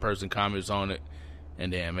 one person comments on it,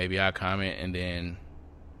 and then maybe I comment, and then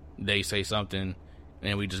they say something,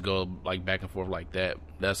 and we just go, like, back and forth like that.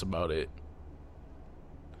 That's about it.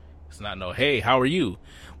 It's not no, hey, how are you?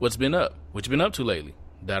 What's been up? What you been up to lately?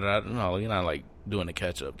 No, you're not, like, doing a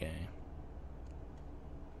catch-up game.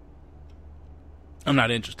 I'm not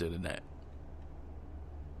interested in that.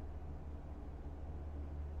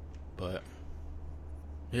 But,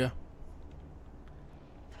 yeah.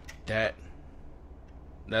 That's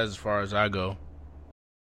as far as I go.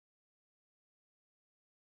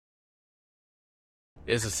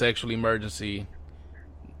 It's a sexual emergency.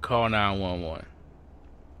 Call 911.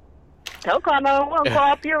 Don't call 911.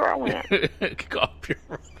 Call Pure. Call Pure.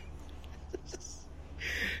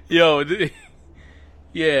 Yo,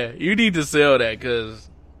 yeah, you need to sell that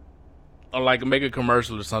or like make a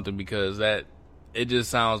commercial or something because it just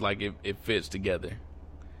sounds like it fits together.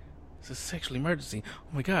 It's a sexual emergency.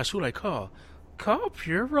 Oh my gosh, who do I call? Call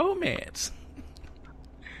Pure Romance.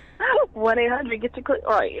 1-800 get your click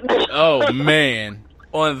right. Oh man.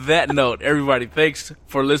 On that note, everybody, thanks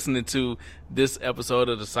for listening to this episode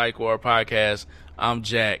of the Psych Ward Podcast. I'm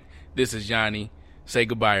Jack. This is Yanni. Say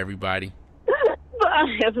goodbye, everybody.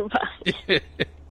 Bye, everybody.